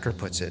Eugene Thacker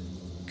puts it,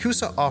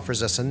 Kusa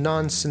offers us a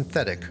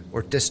non-synthetic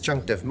or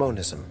disjunctive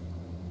monism.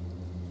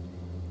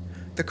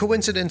 The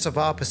coincidence of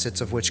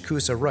opposites of which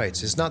Kusa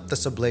writes is not the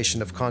sublation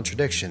of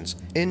contradictions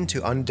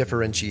into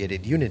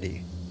undifferentiated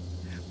unity,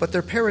 but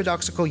their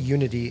paradoxical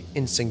unity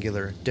in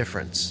singular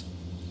difference.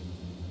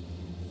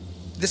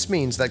 This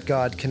means that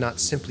God cannot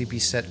simply be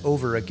set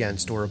over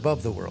against or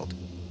above the world,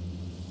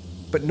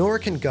 but nor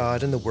can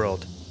God and the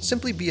world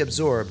simply be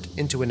absorbed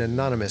into an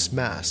anonymous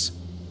mass.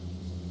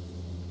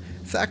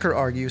 Thacker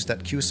argues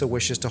that Kusa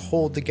wishes to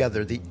hold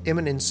together the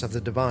immanence of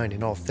the divine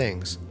in all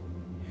things,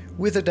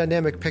 with a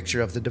dynamic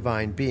picture of the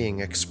divine being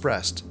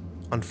expressed,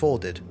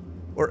 unfolded,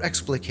 or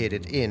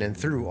explicated in and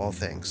through all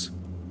things.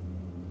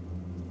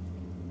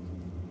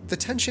 The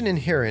tension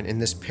inherent in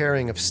this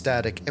pairing of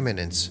static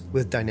immanence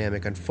with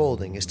dynamic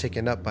unfolding is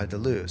taken up by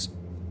Deleuze,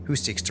 who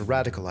seeks to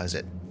radicalize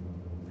it,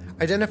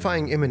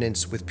 identifying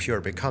immanence with pure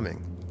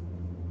becoming.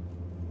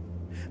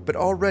 But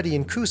already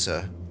in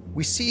Kusa,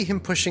 we see him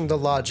pushing the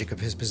logic of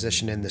his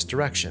position in this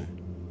direction.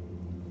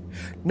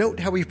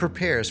 Note how he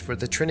prepares for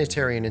the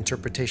Trinitarian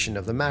interpretation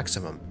of the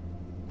maximum,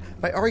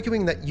 by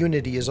arguing that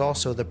unity is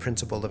also the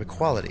principle of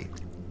equality,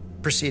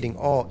 preceding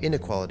all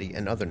inequality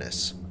and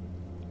otherness.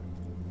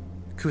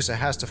 Kusa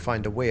has to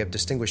find a way of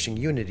distinguishing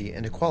unity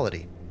and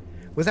equality,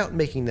 without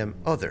making them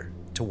other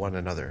to one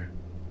another.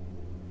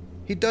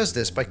 He does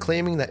this by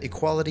claiming that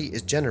equality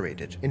is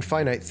generated in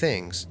finite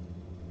things.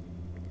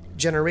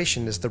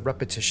 Generation is the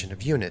repetition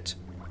of unit,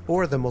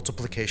 or the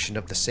multiplication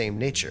of the same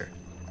nature,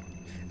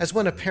 as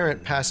when a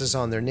parent passes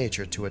on their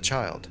nature to a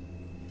child.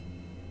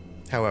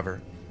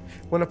 However,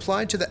 when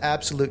applied to the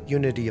absolute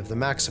unity of the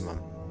maximum,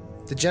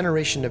 the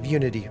generation of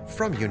unity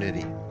from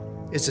unity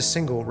is a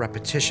single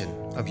repetition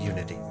of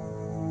unity.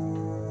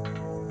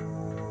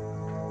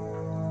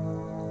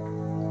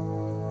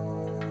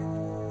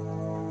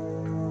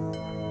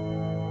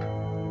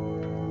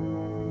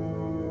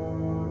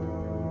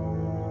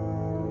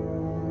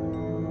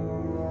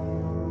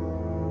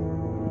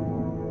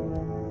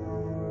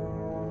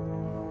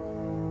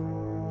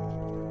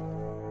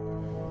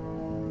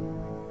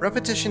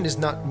 Repetition is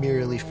not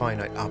merely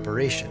finite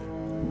operation,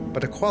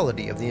 but a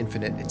quality of the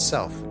infinite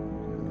itself.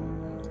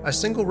 A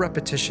single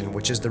repetition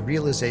which is the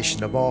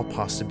realization of all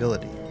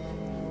possibility,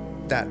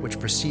 that which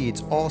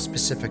precedes all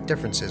specific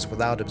differences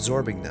without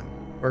absorbing them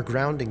or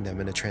grounding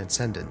them in a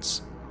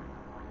transcendence.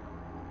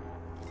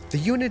 The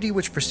unity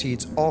which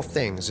precedes all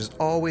things is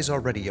always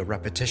already a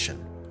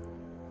repetition.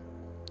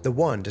 The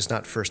one does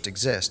not first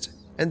exist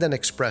and then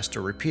express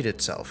or repeat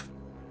itself.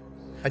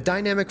 A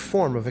dynamic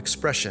form of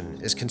expression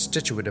is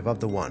constitutive of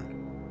the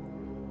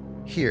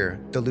one. Here,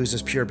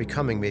 Deleuze's pure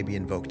becoming may be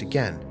invoked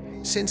again,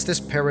 since this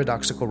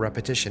paradoxical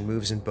repetition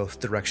moves in both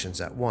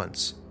directions at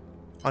once,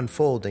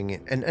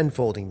 unfolding and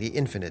enfolding the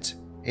infinite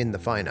in the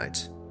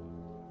finite.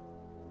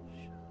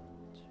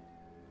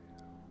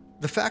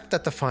 The fact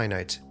that the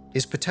finite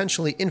is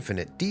potentially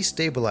infinite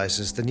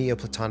destabilizes the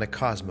Neoplatonic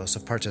cosmos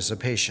of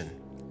participation.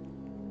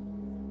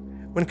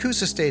 When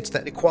Kusa states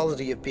that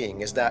equality of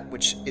being is that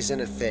which is in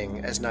a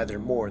thing as neither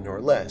more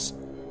nor less,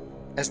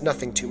 as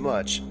nothing too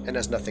much and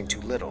as nothing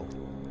too little.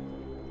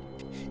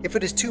 If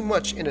it is too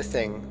much in a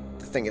thing,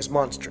 the thing is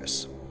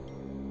monstrous.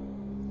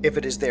 If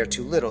it is there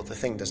too little, the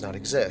thing does not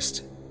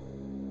exist.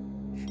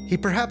 He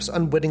perhaps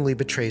unwittingly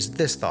betrays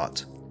this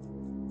thought.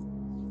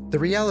 The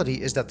reality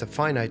is that the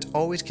finite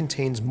always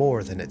contains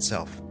more than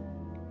itself,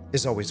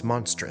 is always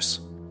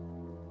monstrous.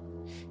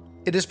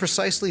 It is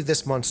precisely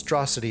this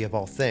monstrosity of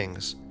all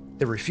things,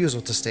 the refusal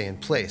to stay in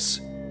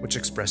place, which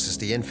expresses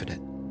the infinite.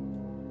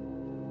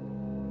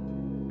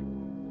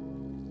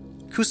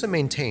 Kusa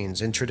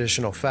maintains in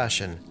traditional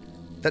fashion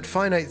that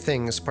finite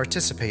things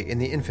participate in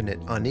the infinite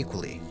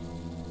unequally.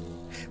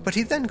 But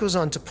he then goes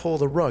on to pull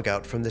the rug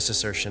out from this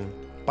assertion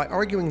by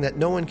arguing that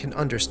no one can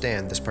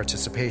understand this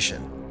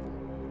participation.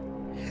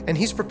 And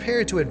he's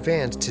prepared to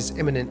advance his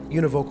immanent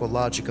univocal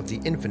logic of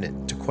the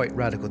infinite to quite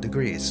radical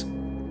degrees.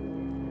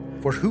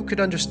 For who could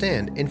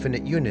understand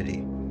infinite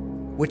unity,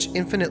 which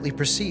infinitely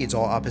precedes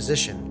all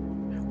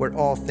opposition, where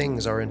all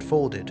things are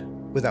enfolded,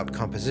 without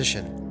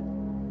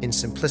composition, in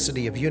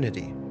simplicity of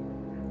unity,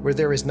 where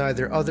there is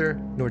neither other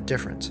nor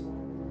different,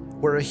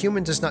 where a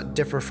human does not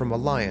differ from a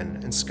lion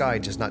and sky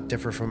does not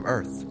differ from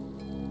earth?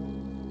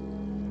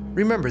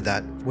 Remember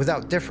that,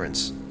 without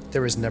difference,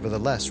 there is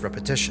nevertheless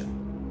repetition.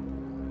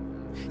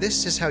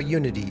 This is how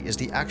unity is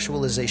the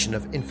actualization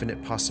of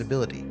infinite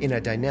possibility in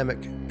a dynamic,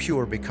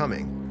 pure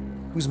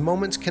becoming, whose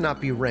moments cannot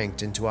be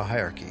ranked into a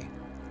hierarchy.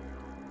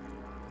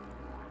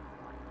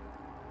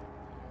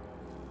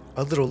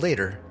 A little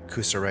later,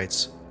 Cusa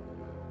writes,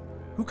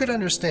 "Who could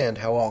understand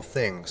how all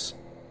things,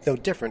 though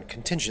different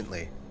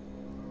contingently,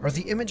 are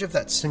the image of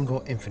that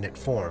single infinite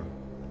form,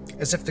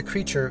 as if the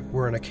creature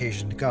were an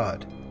occasioned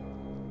God,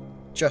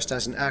 just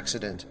as an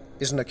accident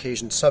is an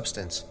occasioned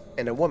substance,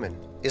 and a woman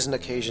is an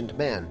occasioned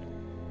man?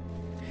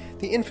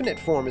 The infinite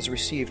form is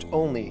received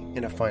only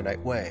in a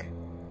finite way.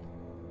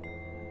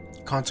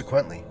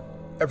 Consequently,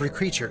 every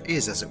creature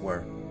is, as it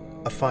were,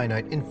 a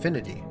finite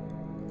infinity,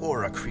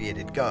 or a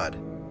created God,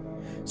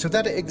 so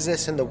that it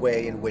exists in the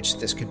way in which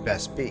this could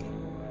best be."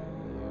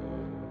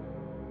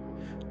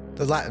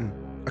 The Latin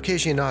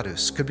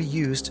occasionatus could be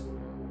used,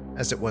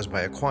 as it was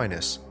by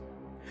Aquinas,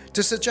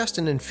 to suggest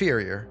an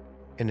inferior,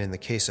 and in the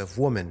case of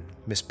woman,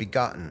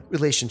 misbegotten,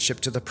 relationship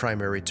to the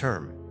primary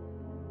term.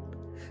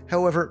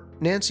 However,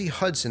 Nancy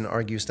Hudson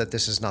argues that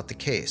this is not the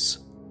case,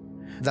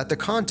 that the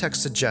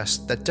context suggests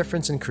that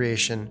difference in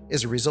creation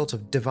is a result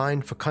of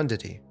divine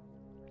fecundity,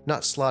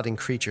 not slotting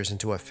creatures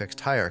into a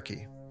fixed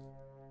hierarchy.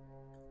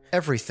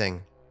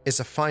 Everything is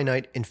a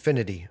finite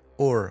infinity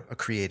or a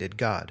created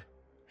God,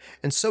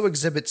 and so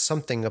exhibits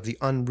something of the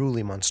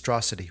unruly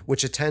monstrosity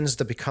which attends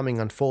the becoming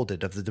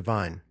unfolded of the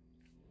divine.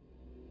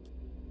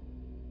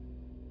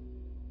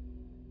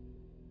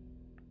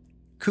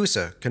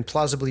 Cusa can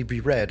plausibly be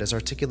read as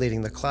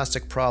articulating the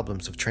classic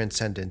problems of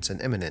transcendence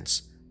and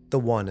immanence, the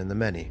one and the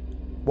many,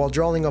 while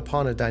drawing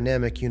upon a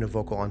dynamic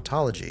univocal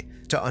ontology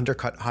to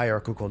undercut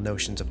hierarchical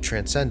notions of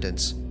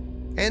transcendence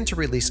and to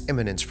release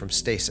immanence from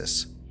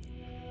stasis.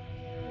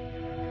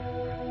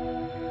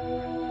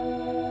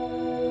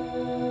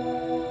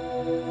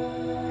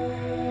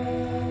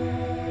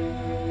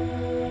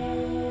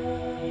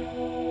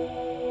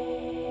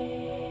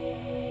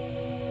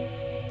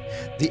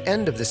 The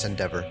end of this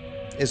endeavor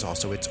is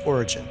also its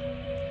origin,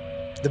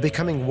 the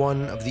becoming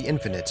one of the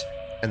infinite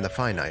and the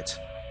finite.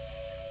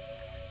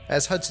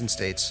 As Hudson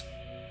states,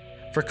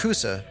 for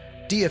Cusa,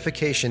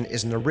 deification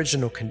is an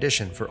original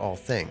condition for all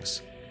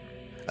things,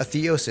 a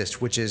theosis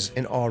which is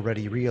an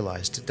already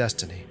realized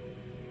destiny.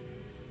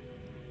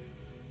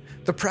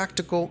 The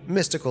practical,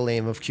 mystical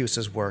aim of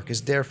Cusa's work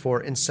is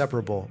therefore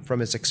inseparable from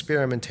his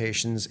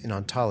experimentations in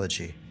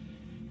ontology.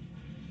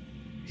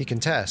 He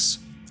contests,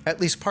 at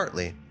least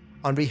partly,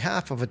 on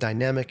behalf of a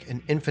dynamic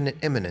and infinite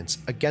immanence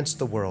against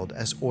the world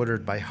as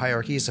ordered by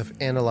hierarchies of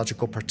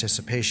analogical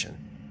participation.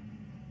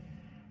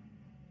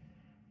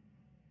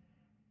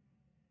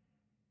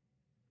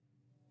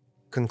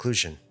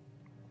 Conclusion.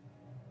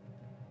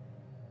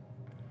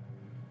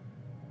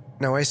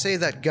 Now I say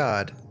that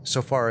God,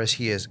 so far as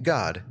he is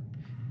God,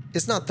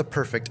 is not the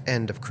perfect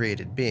end of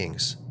created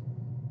beings.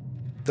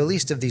 The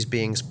least of these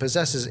beings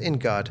possesses in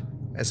God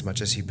as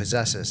much as he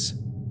possesses.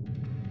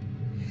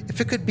 If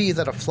it could be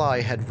that a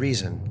fly had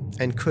reason,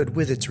 and could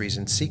with its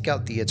reason seek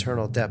out the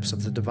eternal depths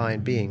of the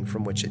divine being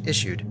from which it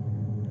issued,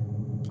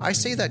 I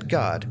say that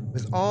God,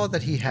 with all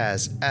that he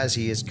has as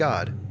he is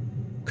God,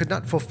 could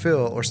not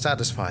fulfill or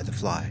satisfy the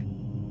fly.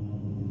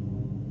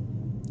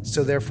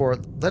 So therefore,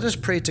 let us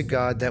pray to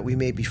God that we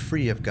may be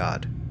free of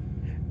God,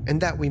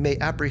 and that we may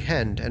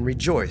apprehend and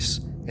rejoice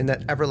in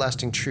that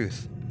everlasting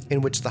truth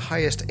in which the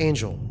highest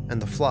angel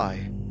and the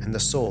fly and the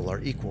soul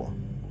are equal.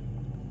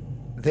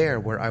 There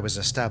where I was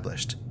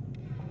established,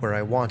 where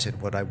I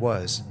wanted what I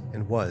was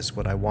and was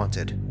what I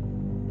wanted.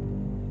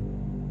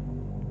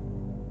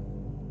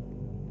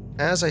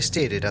 As I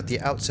stated at the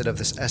outset of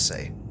this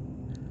essay,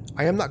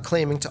 I am not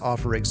claiming to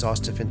offer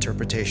exhaustive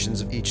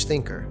interpretations of each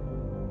thinker,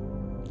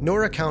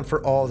 nor account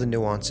for all the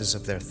nuances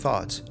of their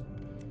thought,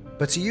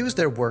 but to use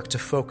their work to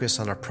focus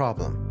on a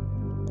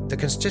problem, the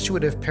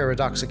constitutive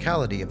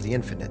paradoxicality of the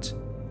infinite.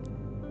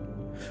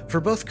 For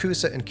both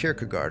Cusa and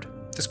Kierkegaard,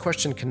 this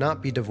question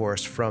cannot be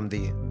divorced from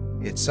the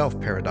itself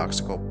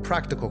paradoxical,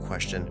 practical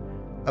question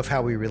of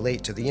how we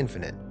relate to the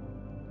infinite,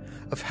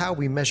 of how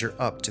we measure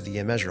up to the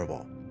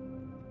immeasurable.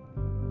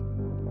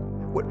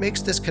 What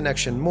makes this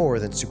connection more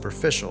than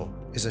superficial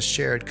is a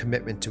shared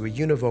commitment to a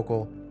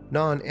univocal,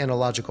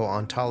 non-analogical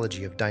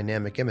ontology of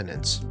dynamic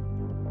immanence.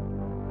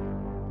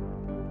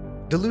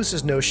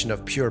 Deleuze's notion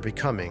of pure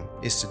becoming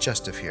is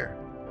suggestive here,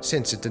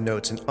 since it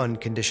denotes an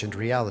unconditioned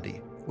reality,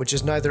 which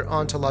is neither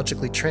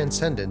ontologically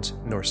transcendent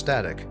nor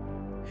static,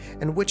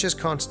 and which is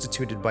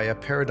constituted by a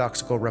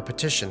paradoxical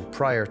repetition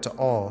prior to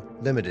all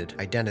limited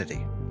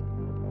identity.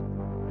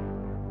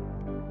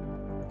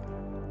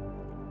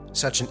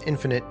 Such an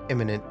infinite,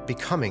 immanent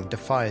becoming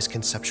defies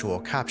conceptual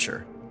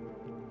capture.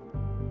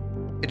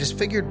 It is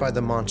figured by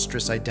the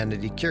monstrous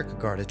identity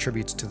Kierkegaard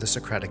attributes to the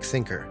Socratic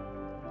thinker,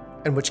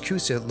 and which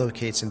Kusa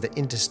locates in the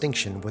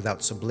indistinction without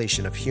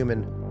sublation of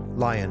human,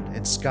 lion,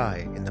 and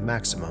sky in the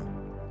maximum.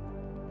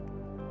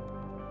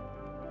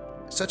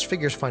 Such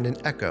figures find an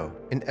echo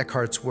in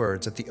Eckhart's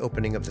words at the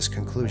opening of this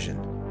conclusion.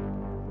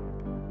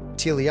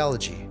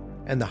 Teleology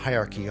and the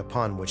hierarchy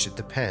upon which it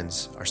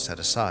depends are set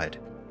aside.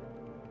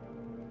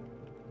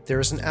 There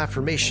is an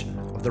affirmation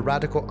of the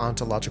radical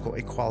ontological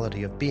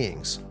equality of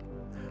beings,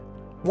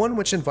 one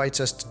which invites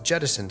us to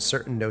jettison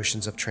certain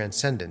notions of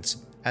transcendence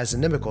as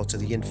inimical to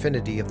the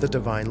infinity of the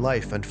divine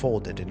life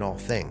unfolded in all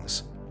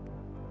things.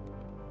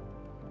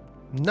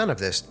 None of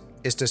this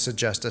is to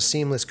suggest a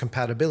seamless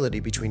compatibility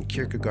between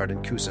Kierkegaard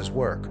and Kusa's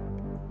work,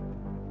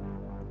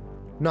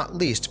 not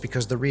least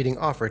because the reading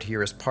offered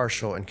here is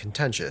partial and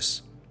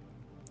contentious.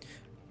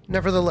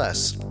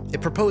 Nevertheless,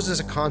 it proposes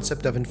a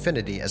concept of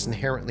infinity as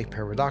inherently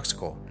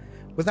paradoxical,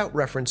 without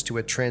reference to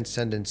a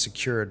transcendence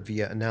secured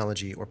via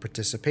analogy or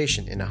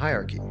participation in a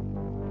hierarchy.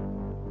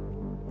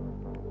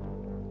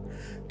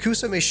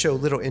 Kusa may show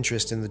little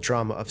interest in the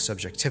drama of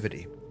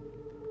subjectivity.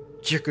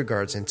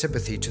 Kierkegaard's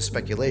antipathy to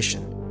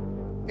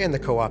speculation, and the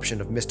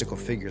co-option of mystical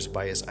figures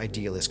by his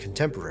idealist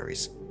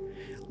contemporaries,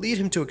 lead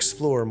him to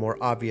explore more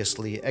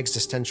obviously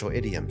existential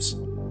idioms.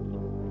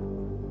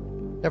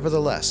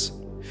 Nevertheless,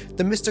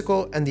 the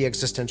mystical and the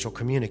existential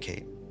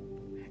communicate,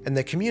 and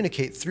they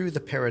communicate through the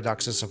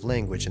paradoxes of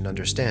language and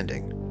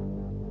understanding.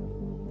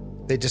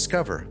 They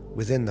discover,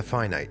 within the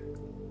finite,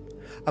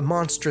 a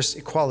monstrous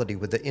equality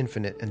with the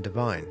infinite and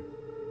divine.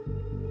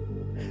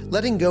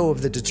 Letting go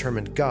of the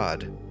determined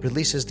God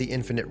releases the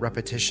infinite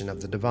repetition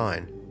of the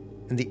divine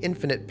and the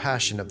infinite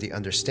passion of the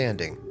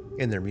understanding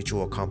in their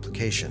mutual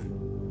complication.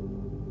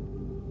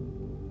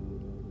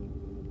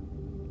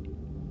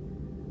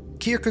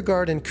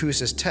 Kierkegaard and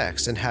Kusa's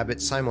texts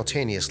inhabit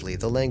simultaneously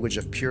the language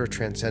of pure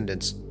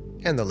transcendence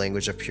and the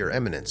language of pure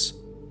immanence.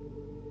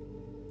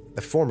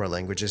 The former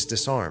language is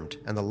disarmed,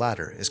 and the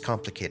latter is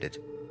complicated.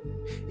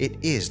 It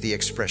is the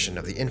expression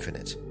of the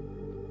infinite.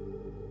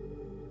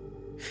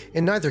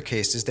 In neither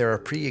case is there a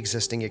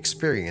pre-existing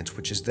experience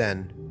which is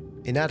then,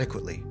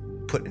 inadequately,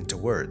 put into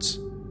words.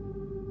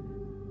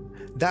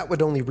 That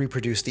would only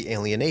reproduce the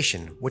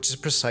alienation, which is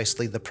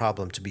precisely the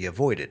problem to be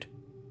avoided,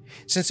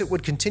 since it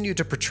would continue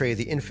to portray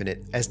the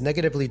infinite as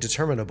negatively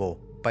determinable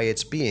by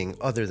its being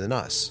other than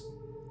us,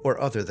 or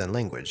other than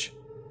language.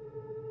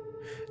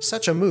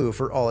 Such a move,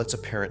 for all its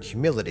apparent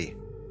humility,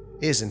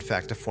 is in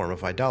fact a form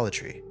of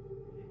idolatry,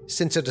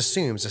 since it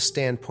assumes a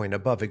standpoint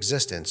above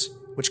existence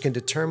which can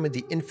determine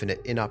the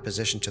infinite in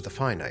opposition to the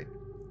finite.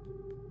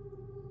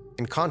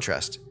 In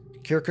contrast,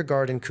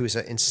 Kierkegaard and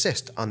Kusa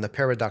insist on the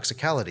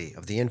paradoxicality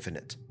of the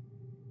infinite.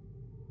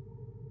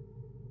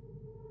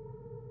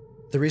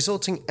 The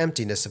resulting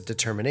emptiness of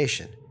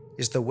determination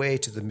is the way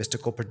to the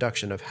mystical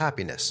production of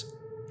happiness,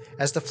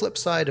 as the flip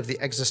side of the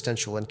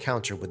existential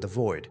encounter with the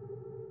void.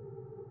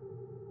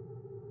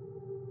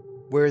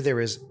 Where there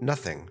is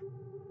nothing,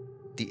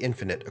 the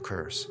infinite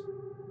occurs.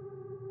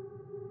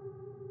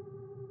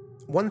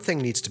 One thing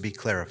needs to be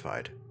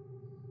clarified.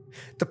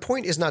 The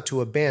point is not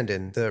to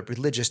abandon the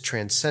religious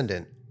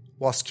transcendent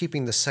whilst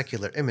keeping the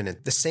secular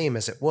immanent the same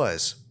as it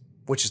was,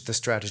 which is the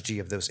strategy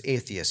of those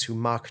atheists who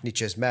mock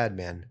Nietzsche's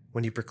madman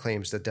when he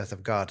proclaims the death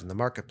of God in the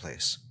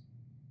marketplace.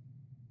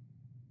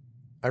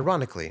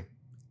 Ironically,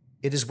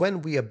 it is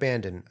when we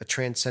abandon a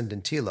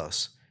transcendent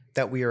telos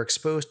that we are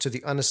exposed to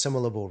the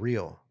unassimilable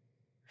real,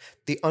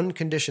 the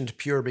unconditioned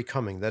pure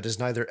becoming that is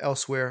neither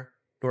elsewhere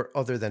nor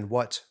other than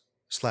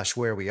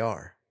what/where we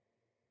are.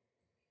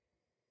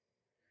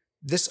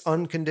 This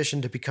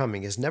unconditioned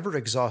becoming is never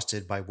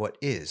exhausted by what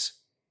is,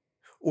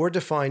 or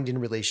defined in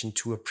relation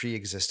to a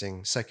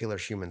pre-existing secular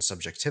human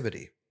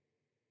subjectivity.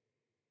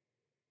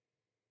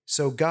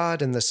 So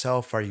God and the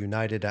self are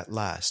united at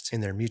last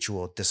in their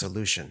mutual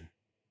dissolution.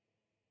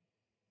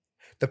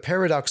 The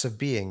paradox of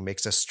being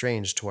makes us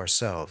strange to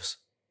ourselves,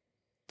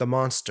 the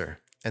monster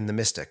and the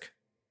mystic,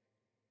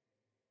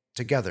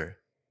 together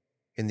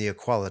in the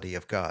equality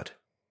of God.